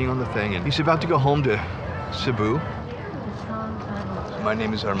he's leaning on the thing and he's about to go home to Cebu. My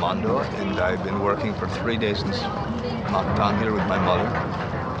name is Armando and I've been working for 3 days in Mactan here with my mother,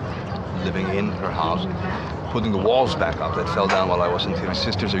 living in her house. putting the walls back up that fell down while I wasn't here. My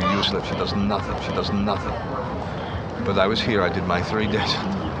sisters are useless. She does nothing. She does nothing. But I was here. I did my 3 days.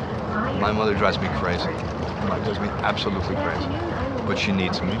 My mother drives me crazy. It drives me absolutely crazy. But she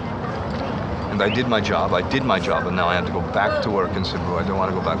needs me. And I did my job. I did my job, and now I have to go back to work in Cebu. I don't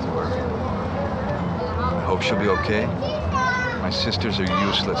want to go back to work. I hope she'll be okay. My sisters are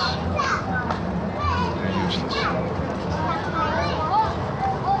useless. They're useless.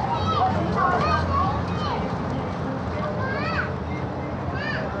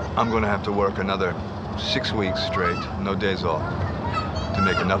 I'm going to have to work another 6 weeks straight, no days off, to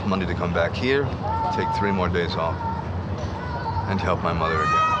make enough money to come back here, take 3 more days off, and help my mother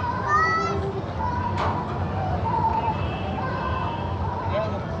again.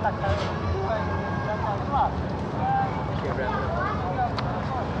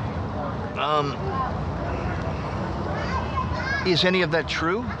 Is any of that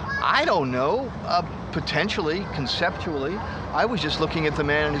true? I don't know. Potentially, conceptually. I was just looking at the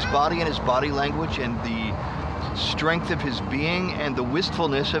man and his body language and the strength of his being and the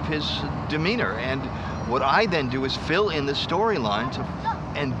wistfulness of his demeanor. And what I then do is fill in the storyline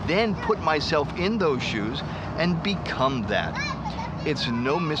and then put myself in those shoes and become that. It's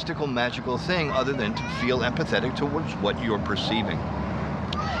no mystical, magical thing other than to feel empathetic towards what you're perceiving.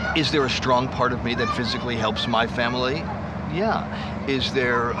 Is there a strong part of me that physically helps my family? Yeah. Is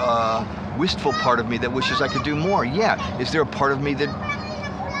there a wistful part of me that wishes I could do more? Yeah. Is there a part of me that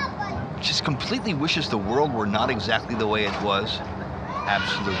just completely wishes the world were not exactly the way it was?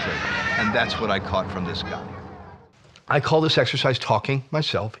 Absolutely. And that's what I caught from this guy. I call this exercise talking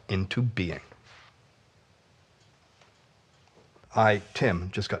myself into being. Tim,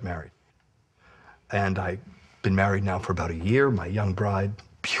 just got married. And I've been married now for about a year. My young bride,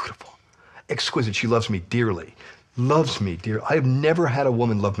 beautiful, exquisite. She loves me dearly. Loves me dearly. I have never had a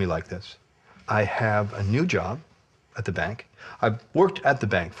woman love me like this. I have a new job at the bank. I've worked at the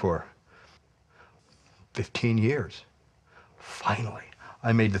bank for 15 years. Finally,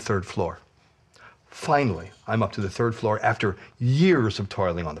 I made the 3rd floor. Finally, I'm up to the 3rd floor after years of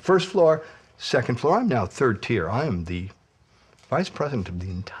toiling on the 1st floor, 2nd floor. I'm now 3rd tier. I am the vice president of the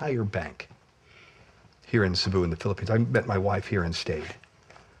entire bank here in Cebu in the Philippines. I met my wife here and stayed.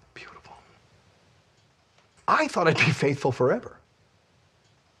 Beautiful. I thought I'd be faithful forever.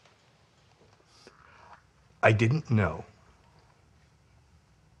 I didn't know.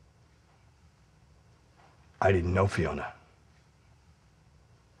 I didn't know Fiona.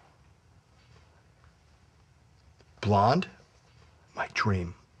 Blonde, my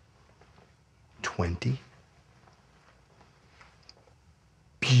dream. 20.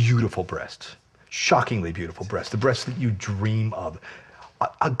 Beautiful breasts. Shockingly beautiful breasts. The breasts that you dream of.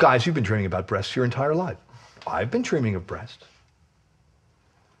 Guys, you've been dreaming about breasts your entire life. I've been dreaming of breasts.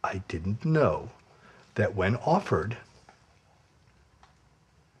 I didn't know that when offered,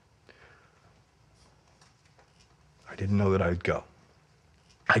 I didn't know that I'd go.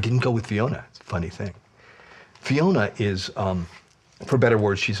 I didn't go with Fiona. It's a funny thing. Fiona is, for better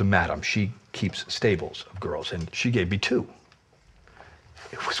words, she's a madam. She keeps stables of girls, and she gave me 2.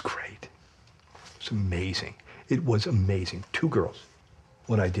 It was great. It was amazing. It was amazing. 2 girls.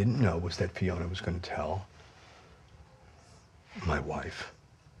 What I didn't know was that Fiona was going to tell my wife.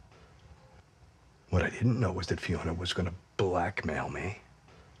 What I didn't know was that Fiona was going to blackmail me.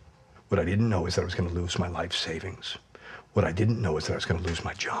 What I didn't know is that I was going to lose my life savings. What I didn't know is that I was going to lose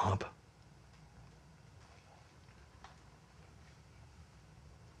my job.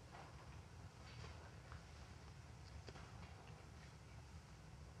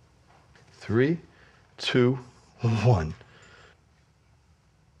 Three, 2, 1.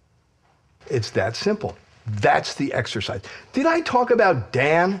 It's that simple. That's the exercise. Did I talk about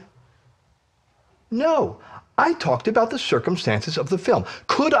Dan? No. I talked about the circumstances of the film.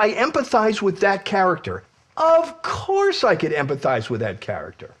 Could I empathize with that character? Of course I could empathize with that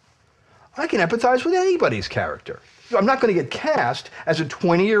character. I can empathize with anybody's character. I'm not going to get cast as a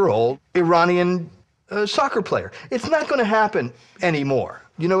 20-year-old Iranian soccer player. It's not going to happen anymore.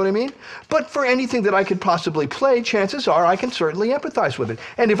 You know what I mean? But for anything that I could possibly play, chances are I can certainly empathize with it.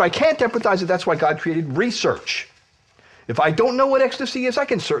 And if I can't empathize with it, that's why God created research. If I don't know what ecstasy is, I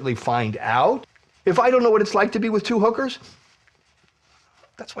can certainly find out. If I don't know what it's like to be with 2 hookers,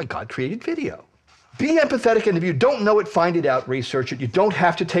 that's why God created video. Be empathetic, and if you don't know it, find it out, research it. You don't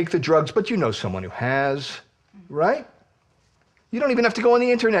have to take the drugs, but you know someone who has, right? You don't even have to go on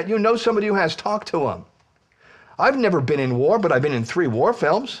the internet. You know somebody who has. Talk to them. I've never been in war, but I've been in 3 war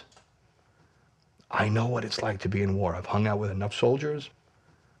films. I know what it's like to be in war. I've hung out with enough soldiers.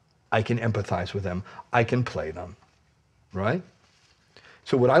 I can empathize with them. I can play them, right?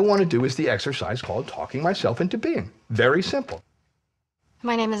 So what I want to do is the exercise called talking myself into being. Very simple.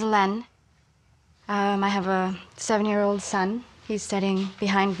 My name is Len. I have a 7-year-old son. He's studying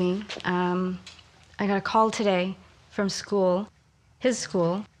behind me. I got a call today from school, his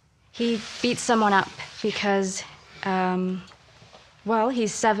school. He beat someone up because, well,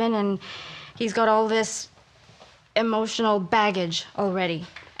 he's 7 and he's got all this emotional baggage already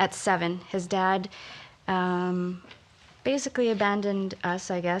at 7. His dad basically abandoned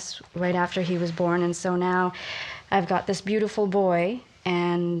us, I guess, right after he was born. And so now I've got this beautiful boy,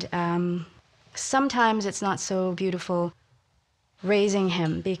 and sometimes it's not so beautiful raising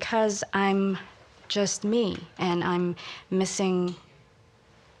him because I'm just me and I'm missing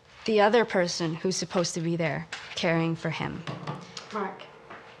the other person who's supposed to be there caring for him. Mark.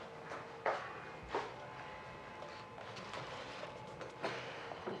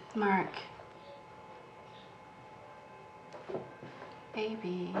 Mark.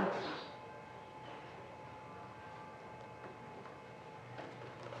 Baby.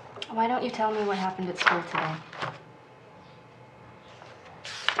 Why don't you tell me what happened at school today?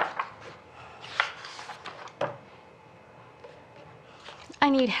 I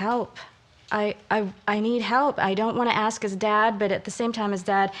need help. I need help. I don't want to ask his dad, but at the same time his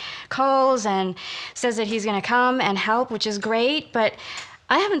dad calls and says that he's going to come and help, which is great, but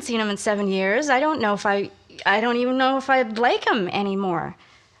I haven't seen him in 7 years. I don't even know if I'd like him anymore.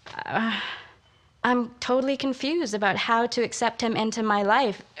 I'm totally confused about how to accept him into my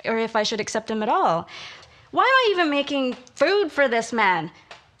life, or if I should accept him at all. Why am I even making food for this man?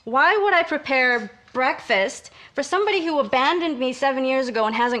 Why would I prepare breakfast for somebody who abandoned me 7 years ago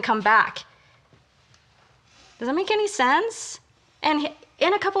and hasn't come back? Does that make any sense? And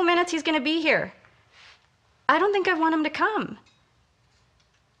in a couple minutes, he's going to be here. I don't think I want him to come.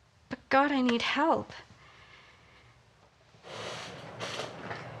 But God, I need help.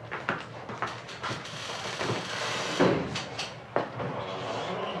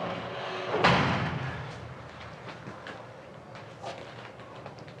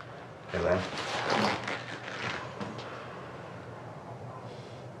 Hey, Len.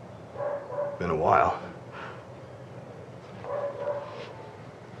 Been a while.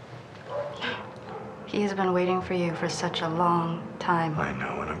 He has been waiting for you for such a long time. I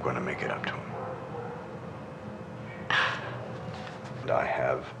know, and I'm going to make it up to him. And I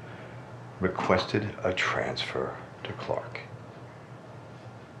have requested a transfer to Clark.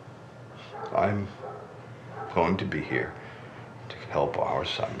 I'm going to be here to help our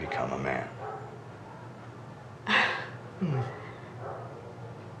son become a man.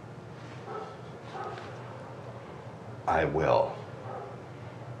 I will.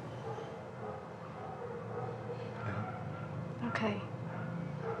 Okay.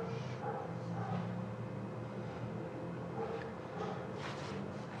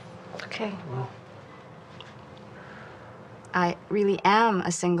 Okay. I really am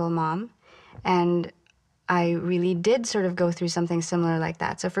a single mom, and I really did sort of go through something similar like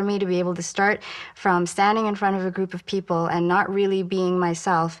that. So for me to be able to start from standing in front of a group of people and not really being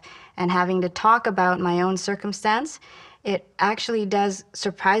myself and having to talk about my own circumstance, it actually does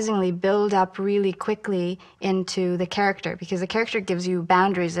surprisingly build up really quickly into the character, because the character gives you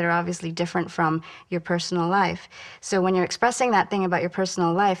boundaries that are obviously different from your personal life. So when you're expressing that thing about your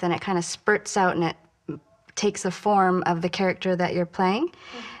personal life, then it kind of spurts out and it takes the form of the character that you're playing.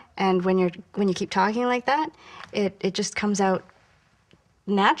 Mm-hmm. And when you keep talking like that, it just comes out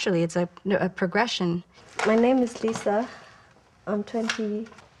naturally. It's a progression. My name is Lisa. I'm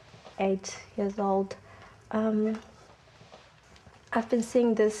 28 years old. I've been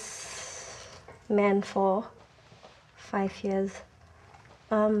seeing this man for 5 years.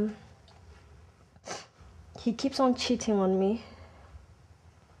 He keeps on cheating on me.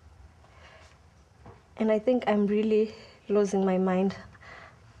 And I think I'm really losing my mind.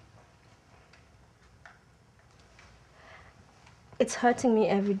 It's hurting me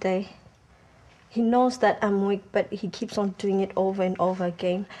every day. He knows that I'm weak, but he keeps on doing it over and over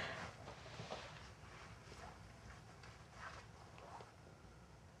again.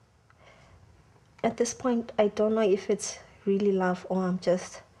 At this point, I don't know if it's really love or I'm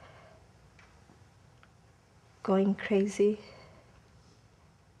just going crazy.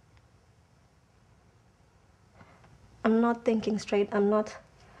 I'm not thinking straight.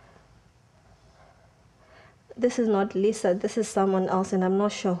 This is not Lisa, this is someone else, and I'm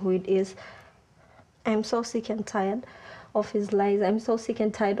not sure who it is. I'm so sick and tired of his lies. I'm so sick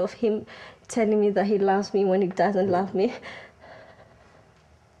and tired of him telling me that he loves me when he doesn't love me.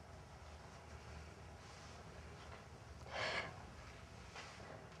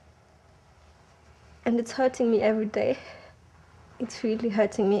 And it's hurting me every day. It's really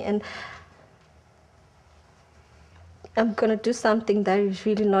hurting me, and I'm gonna do something that is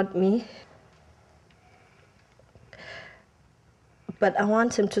really not me. But I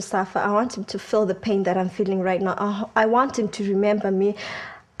want him to suffer. I want him to feel the pain that I'm feeling right now. I want him to remember me.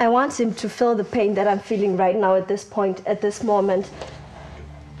 I want him to feel the pain that I'm feeling right now at this point, at this moment.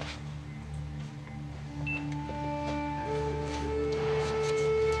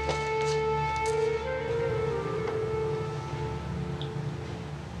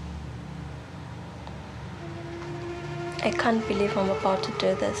 I can't believe I'm about to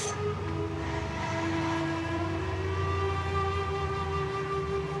do this.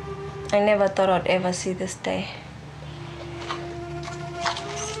 I never thought I'd ever see this day.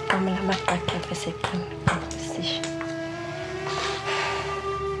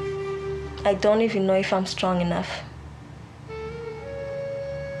 I don't even know if I'm strong enough.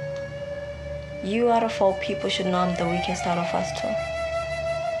 You out of all people should know I'm the weakest out of us two.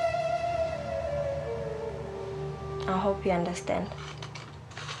 I hope you understand.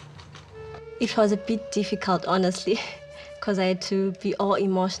 It was a bit difficult, honestly, because I had to be all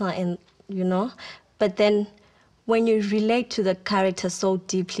emotional and, you know, but then when you relate to the character so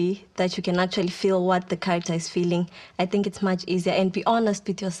deeply that you can actually feel what the character is feeling, I think it's much easier, and be honest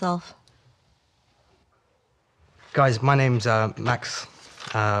with yourself. Guys, my name's Max.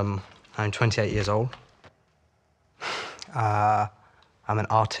 I'm 28 years old. I'm an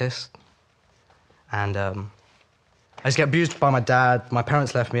artist, and I used to get abused by my dad. My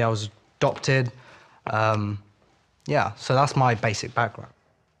parents left me. I was adopted. Yeah, so that's my basic background.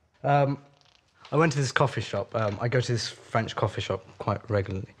 I went to this coffee shop. I go to this French coffee shop quite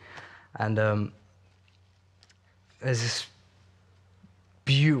regularly, and there's this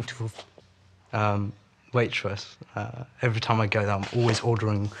beautiful waitress. Every time I go there, I'm always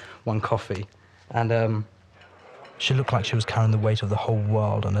ordering one coffee, and she looked like she was carrying the weight of the whole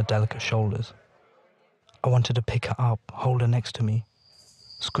world on her delicate shoulders. I wanted to pick her up, hold her next to me,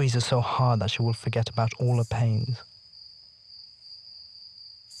 squeeze her so hard that she will forget about all her pains.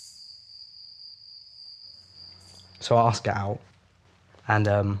 So I ask her out,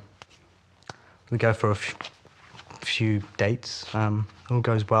 and we go for a few dates. All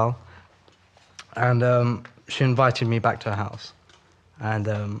goes well, and she invited me back to her house, and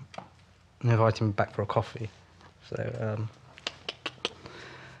invited me back for a coffee. So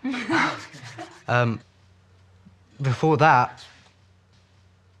before that,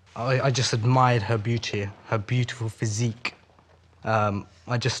 I just admired her beauty, her beautiful physique.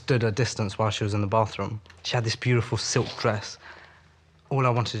 I just stood at a distance while she was in the bathroom. She had this beautiful silk dress. All I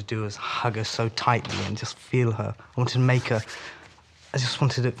wanted to do was hug her so tightly and just feel her. I just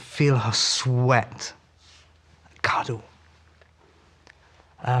wanted to feel her sweat, cuddle.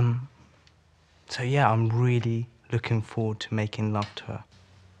 So yeah, I'm really looking forward to making love to her.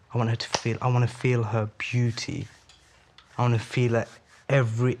 I want to feel her beauty. I want to feel her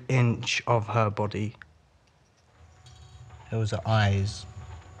every inch of her body. It was her eyes,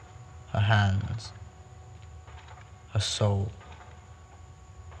 her hands, her soul.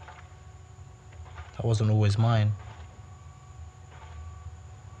 That wasn't always mine.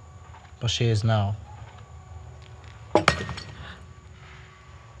 But she is now.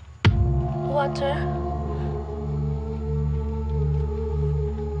 Water.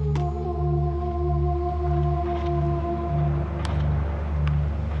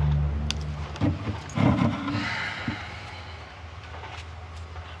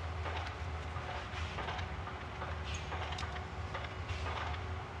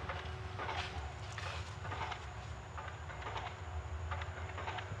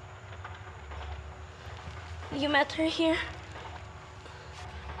 You met her here?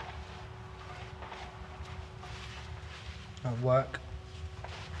 At work.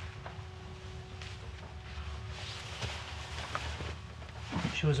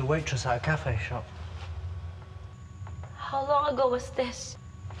 She was a waitress at a cafe shop. How long ago was this?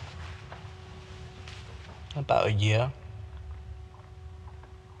 About a year.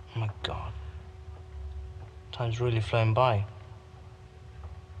 Oh my God. Time's really flown by.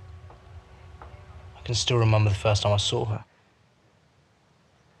 I can still remember the first time I saw her.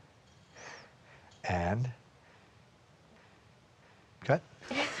 And? Cut.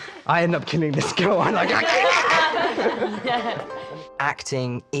 I end up killing this girl. I'm like,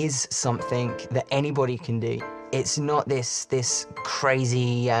 Acting is something that anybody can do. It's not this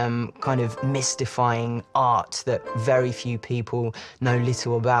crazy kind of mystifying art that very few people know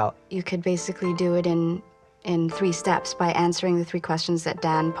little about. You could basically do it in 3 steps by answering the 3 questions that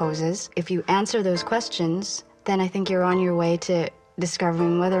Dan poses. If you answer those questions, then I think you're on your way to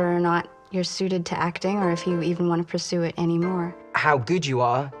discovering whether or not you're suited to acting or if you even want to pursue it anymore. how good you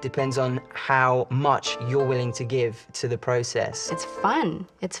are depends on how much you're willing to give to the process. It's fun.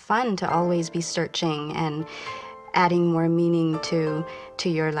 It's fun to always be searching and adding more meaning to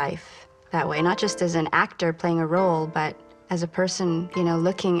your life that way. Not just as an actor playing a role, but as a person, you know,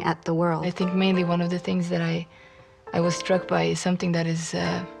 looking at the world. I think mainly one of the things that I was struck by is something that is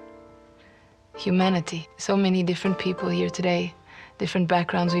humanity. So many different people here today, different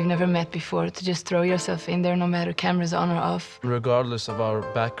backgrounds we've never met before, to just throw yourself in there no matter cameras on or off. Regardless of our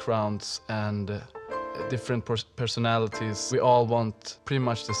backgrounds and different personalities, we all want pretty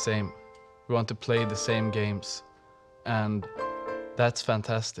much the same. We want to play the same games, and that's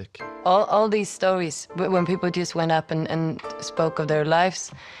fantastic. All these stories, when people just went up and spoke of their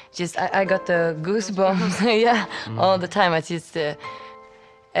lives, just I got the goosebumps, yeah, all the time. It's just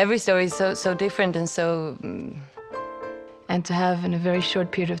every story is so different and so. And to have in a very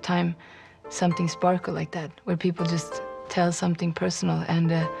short period of time something sparkle like that, where people just tell something personal,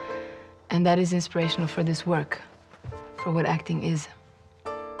 and that is inspirational for this work, for what acting is.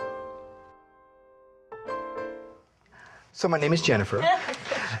 So my name is Jennifer,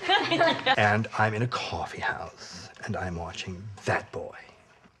 and I'm in a coffee house, and I'm watching that boy.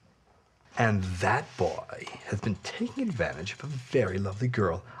 And that boy has been taking advantage of a very lovely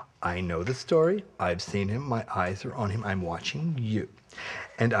girl. I know the story, I've seen him, my eyes are on him, I'm watching you.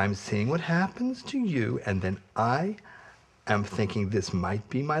 And I'm seeing what happens to you, and then I am thinking this might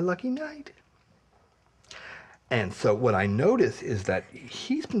be my lucky night. And so what I notice is that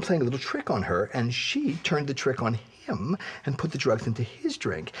he's been playing a little trick on her, and she turned the trick on him and put the drugs into his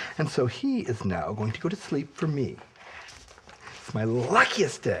drink. And so he is now going to go to sleep for me. It's my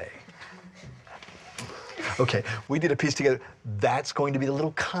luckiest day. Okay, we did a piece together. That's going to be the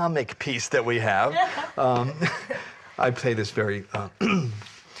little comic piece that we have. I play this very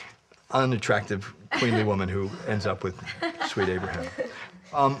unattractive, queenly woman who ends up with sweet Abraham.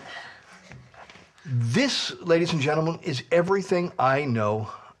 This, ladies and gentlemen, is everything I know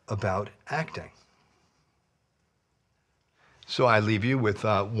about acting. So I leave you with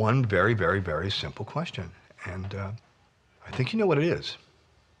one very, very, very simple question. And I think you know what it is.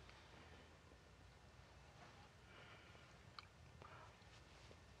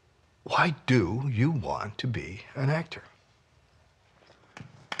 Why do you want to be an actor?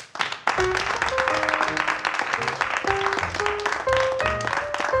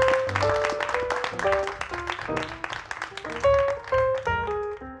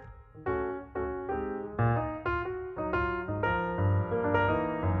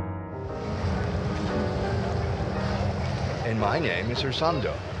 And my name is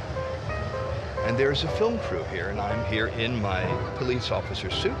Erzando. And there's a film crew here, and I'm here in my police officer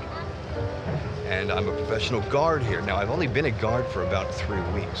suit. And I'm a professional guard here. Now, I've only been a guard for about 3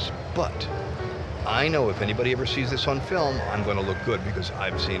 weeks, but I know if anybody ever sees this on film, I'm going to look good because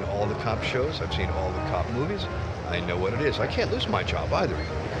I've seen all the cop shows, I've seen all the cop movies. I know what it is. I can't lose my job either.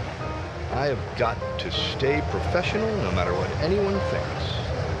 I have got to stay professional no matter what anyone thinks.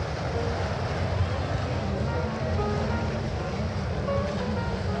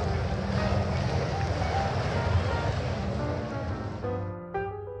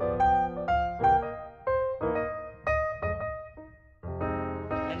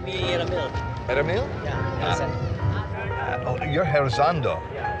 Eramil? Yeah, oh, you're Erzando.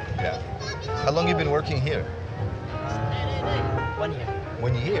 Yeah. How long have you been working here? 1 year.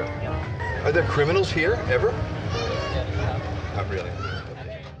 1 year? Yeah. Are there criminals here, ever? Not really.